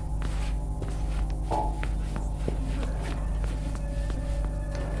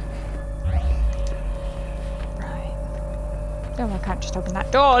 Oh, I can't just open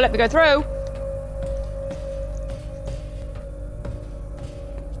that door. Let me go through.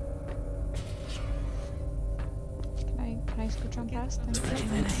 Can I scooch on past?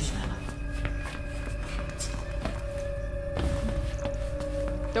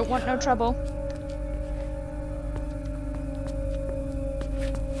 Don't want no trouble.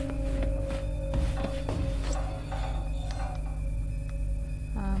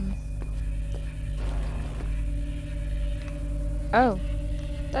 Oh,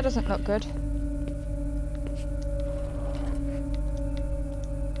 that doesn't look good.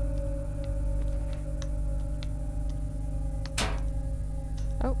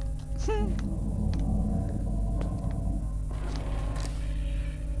 Oh.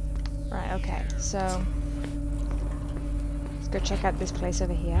 Right, okay, so let's go check out this place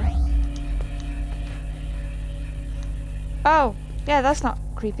over here. Oh, yeah, that's not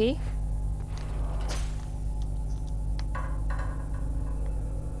creepy.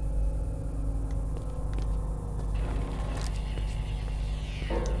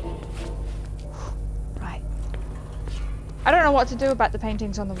 I don't know what to do about the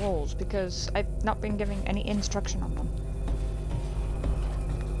paintings on the walls because I've not been giving any instruction on them.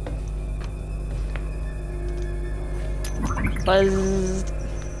 Buzzed.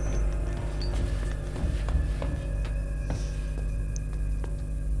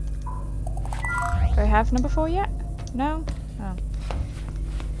 Do I have number 4 yet? No? Oh.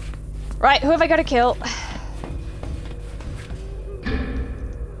 Right, who have I got to kill?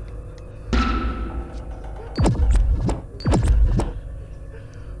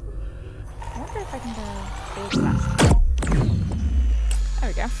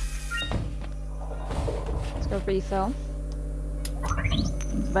 Refill.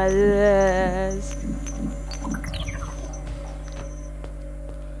 Buzz.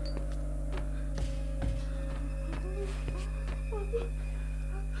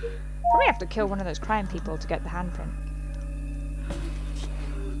 Probably have to kill one of those crime people to get the handprint.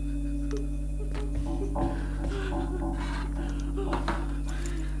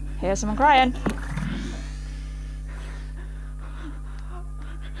 Here's someone crying.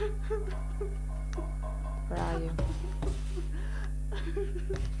 Where are you?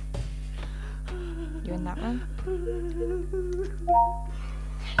 You in that room?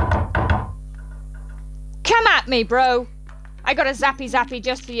 Come at me, bro! I got a zappy zappy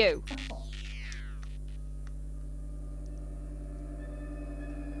just for you.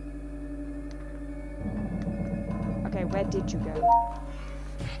 Okay, where did you go?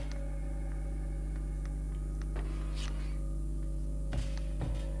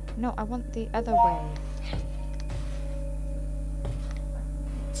 No, I want the other way.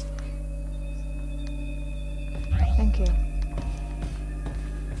 Thank you.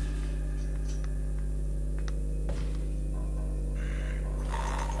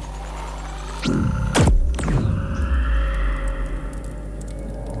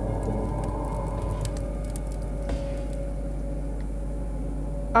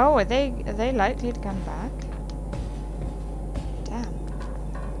 Oh, are they likely to come back? Damn.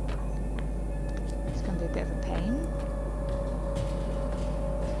 It's gonna be a bit of a pain.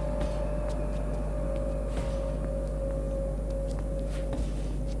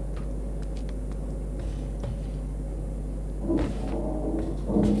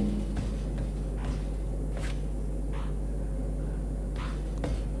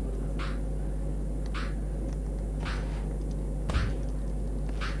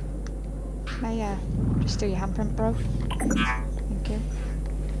 May I just do your handprint, bro? Thank you.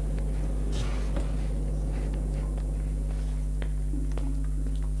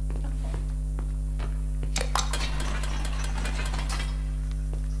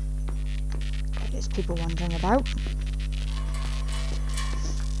 There's people wandering about.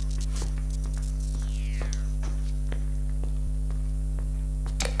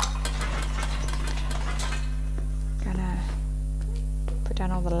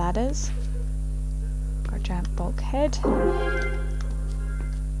 ladders. Got a giant bulkhead.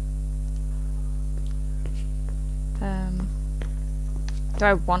 Do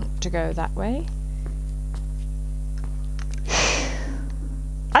I want to go that way?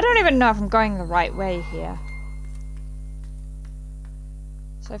 I don't even know if I'm going the right way here.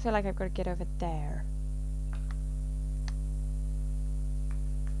 So I feel like I've got to get over there.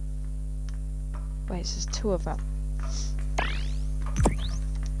 Wait, so there's two of them.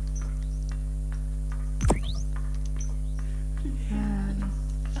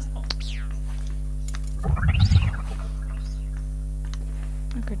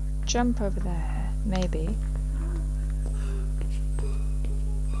 I could jump over there, maybe.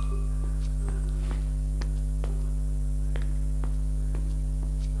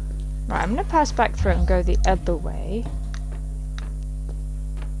 Right, I'm gonna pass back through and go the other way.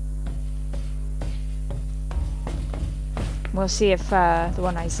 We'll see if the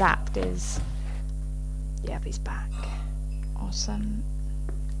one I zapped is... Yep, he's back. Awesome.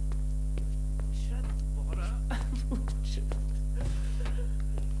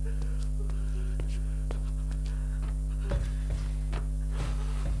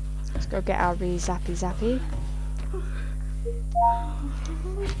 Let's go get our zappy zappy.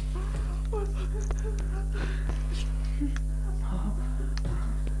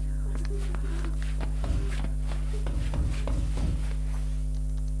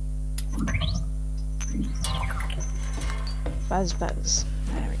 Buzz buzz.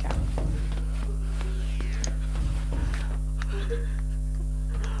 There we go.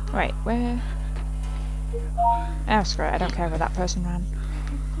 Right, where? Oh, screw it. I don't care where that person ran.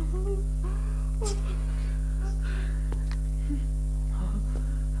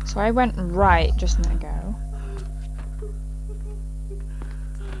 So I went right just a minute ago.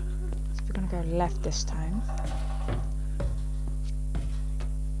 So we're gonna go left this time.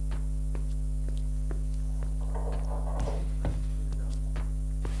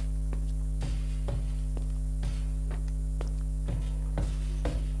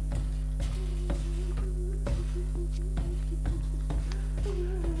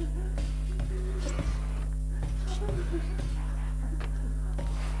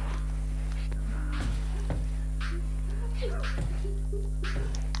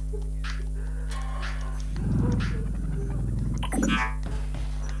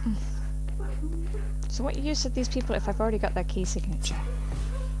 So what use are these people if I've already got their key signature?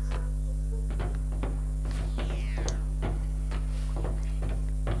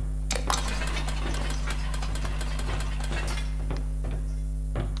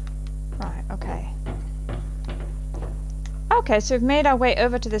 Right, okay. Okay, so we've made our way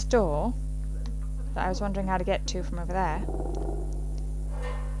over to this door that I was wondering how to get to from over there.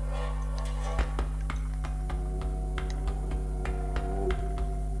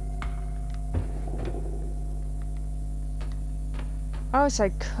 Oh, so I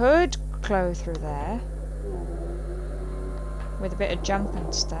could close through there with a bit of jump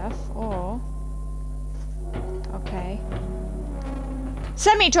and stuff, or... Okay.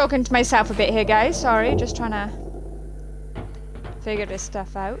 Semi-talking to myself a bit here, guys. Sorry, just trying to figure this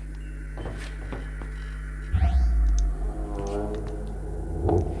stuff out.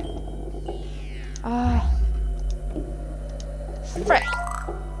 Frick!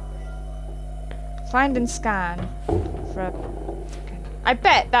 Find and scan for a... I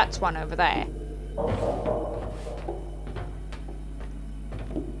bet that's one over there.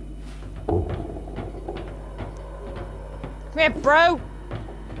 Come here, bro!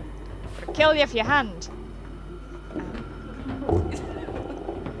 I'll kill you for your hand.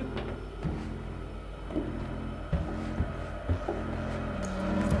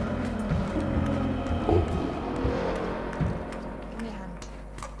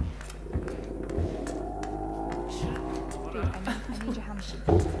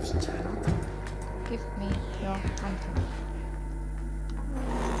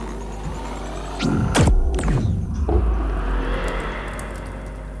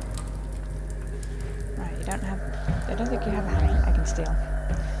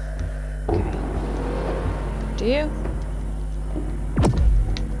 Do you?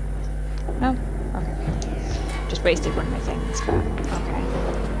 No? Okay. Just wasted one of my things, but okay.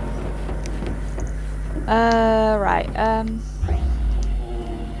 Right,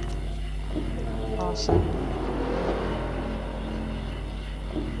 awesome.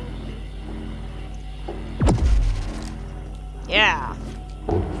 Yeah!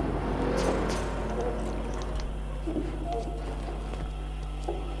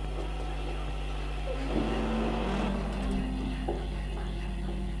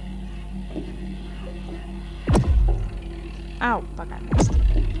 Ow, fuck, I missed.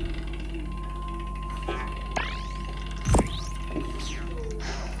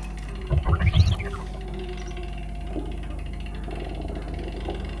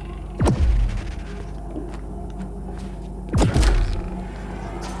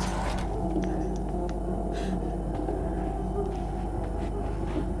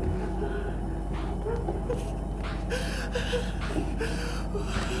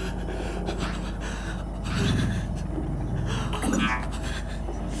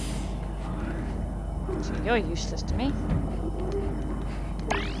 So you're useless to me.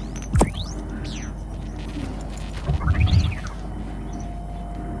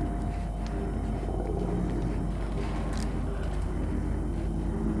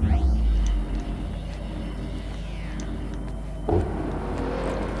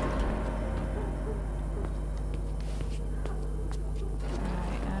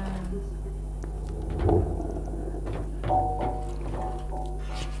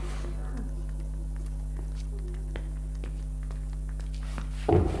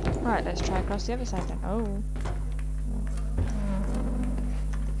 Right, let's try across the other side then. Oh.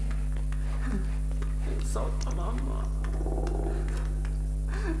 Mamma.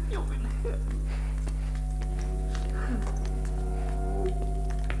 Jag vill hem.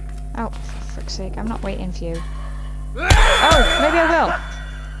 Oh, for frick's sake, I'm not waiting for you. Oh, maybe I will.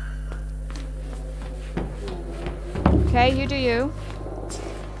 Okay, you do you.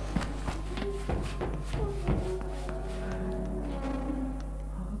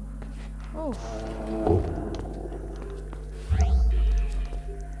 Oh.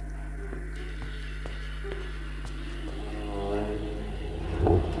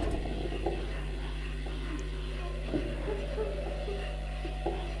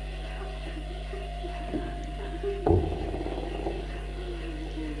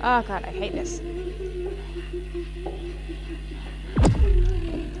 Oh god, I hate this.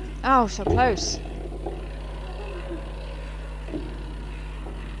 Oh, so close.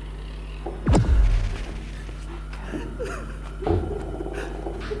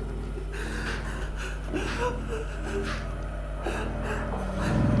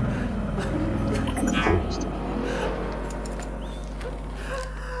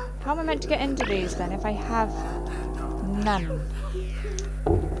 How am I meant to get into these then if I have none?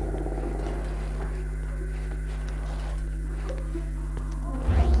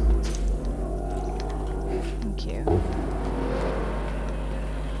 Thank you.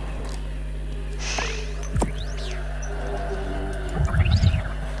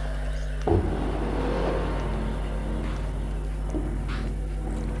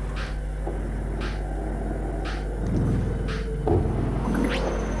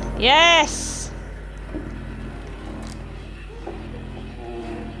 Yes!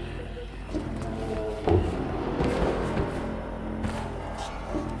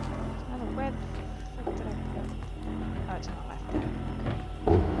 Where the frick did I put it? Oh, it's not left there.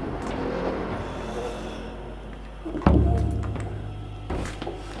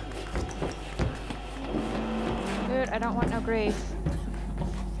 Dude, I don't want no grief.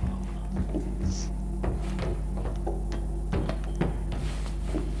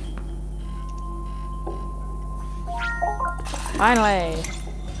 Finally!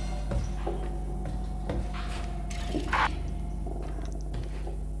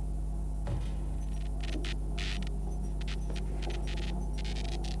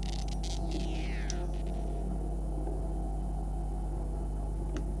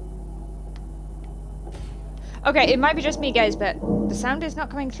 Okay, it might be just me, guys, but the sound is not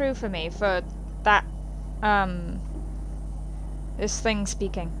coming through for me for that, this thing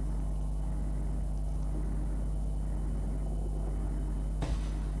speaking.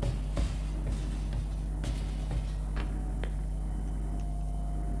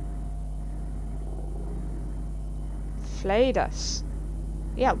 Flayed us.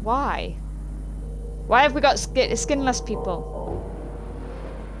 Yeah, why? Why have we got skinless people?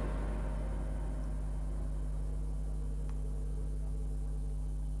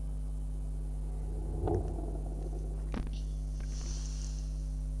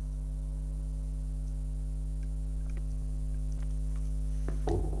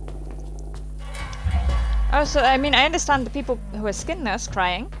 Oh, so I mean, I understand the people who are skinless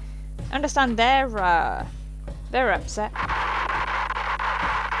crying. I understand they're upset.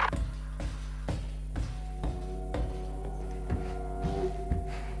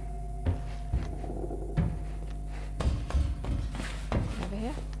 Over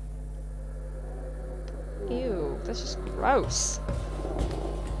here. Ew, that's just gross.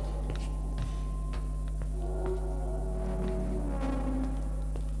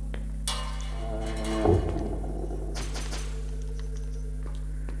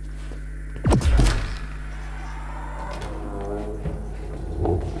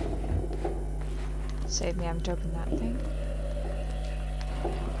 Save me, I'm open that thing.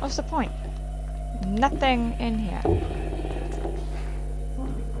 What's the point? Nothing in here.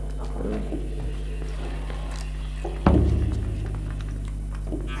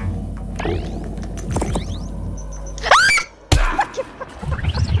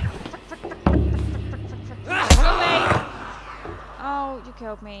 Oh, you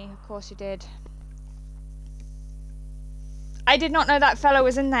killed me. Of course you did. I did not know that fellow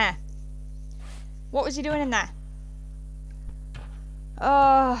was in there. What was he doing in there?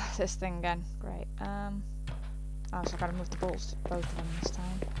 Oh, this thing again. Great. Oh, so I gotta move the balls, both of them this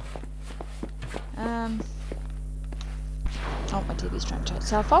time. Oh, my TV's trying to turn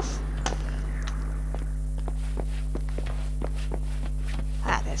itself off.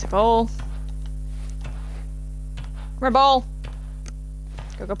 Ah, there's a ball. Come here, ball.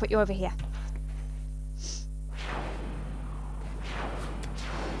 Go put you over here.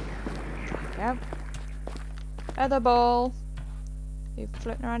 There we go. Other ball. You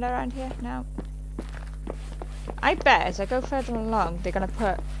floating around here? No. I bet as I go further along, they're gonna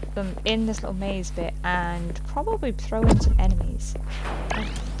put them in this little maze bit and probably throw in some enemies. Oh.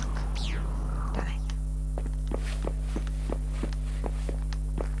 Die.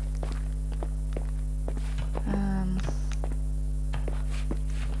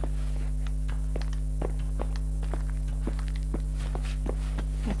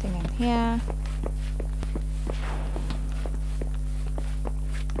 Nothing in here.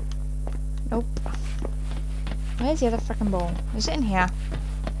 Nope. Where's the other frickin' ball? Is it in here?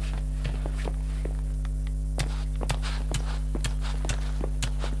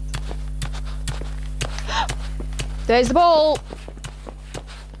 There's the ball!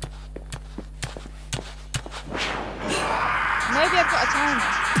 Maybe I've got a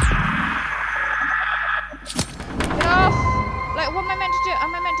timer. Get off! Like, what am I meant to do?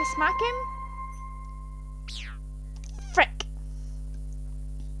 Am I meant to smack him? Frick!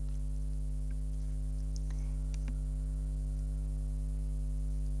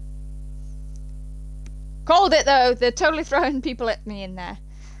 Called it though. They're totally throwing people at me in there.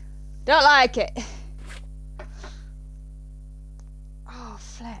 Don't like it. Oh,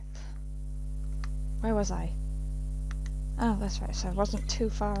 flip. Where was I? Oh, that's right. So I wasn't too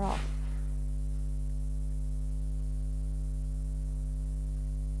far off.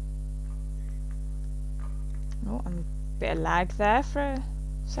 Oh, I'm a bit of lag there for a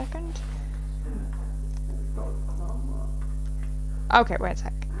second. Okay, wait a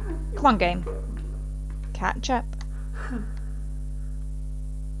sec. Come on, game. Catch up.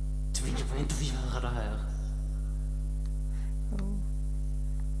 Oh.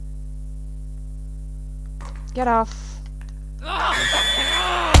 Get off. Oh,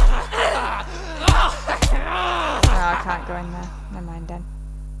 I can't go in there. Never mind then.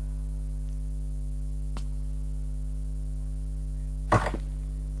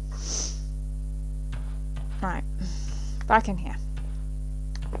 Right. Back in here.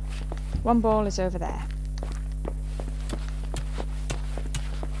 One ball is over there.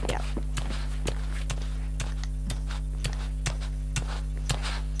 Yep.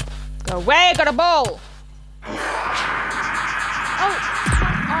 Go away, got a ball! Oh,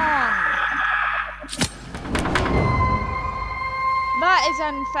 come on! That is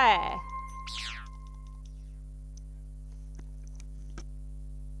unfair.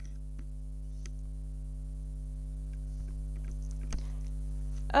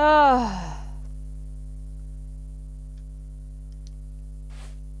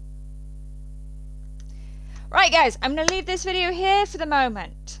 Right, guys, I'm gonna leave this video here for the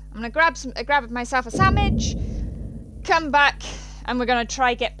moment. I'm gonna grab myself a sandwich, come back, and we're gonna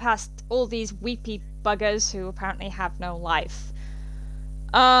try get past all these weepy buggers who apparently have no life.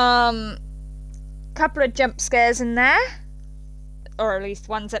 Couple of jump scares in there, or at least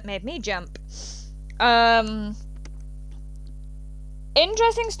ones that made me jump.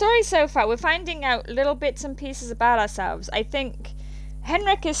 Interesting story so far. We're finding out little bits and pieces about ourselves. I think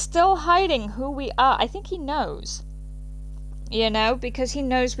Henrik is still hiding who we are. I think he knows. You know, because he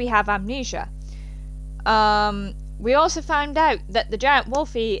knows we have amnesia. We also found out that the giant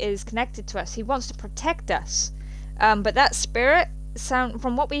wolfie is connected to us. He wants to protect us. But that spirit,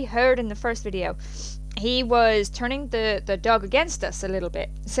 from what we heard in the first video, he was turning the dog against us a little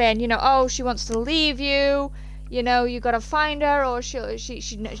bit. Saying, you know, oh, she wants to leave you. You know, you gotta find her, or she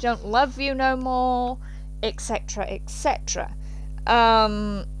don't love you no more, etc., etc.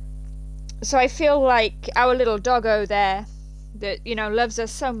 So I feel like our little doggo there, that, you know, loves us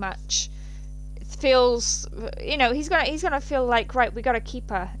so much, feels, you know, he's gonna feel like, right, we gotta keep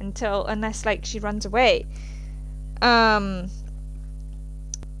her unless like she runs away. I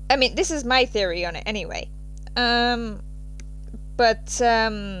mean, this is my theory on it anyway.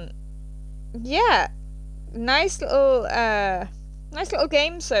 Yeah. Nice little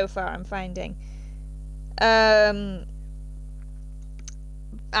game so far, I'm finding. And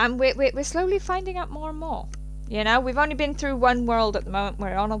we're slowly finding out more and more. You know, we've only been through one world at the moment.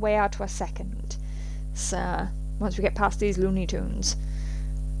 We're on our way out to a second. So once we get past these Looney Tunes,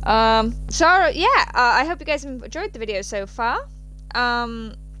 So yeah, I hope you guys have enjoyed the video so far.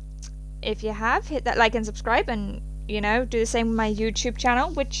 If you have, hit that like and subscribe, and you know, do the same with my YouTube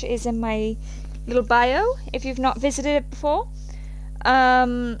channel, which is in my little bio if you've not visited it before.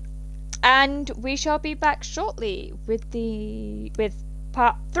 And we shall be back shortly with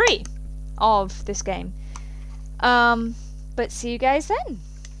part 3 of this game. But see you guys then,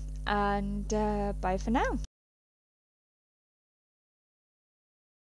 and bye for now.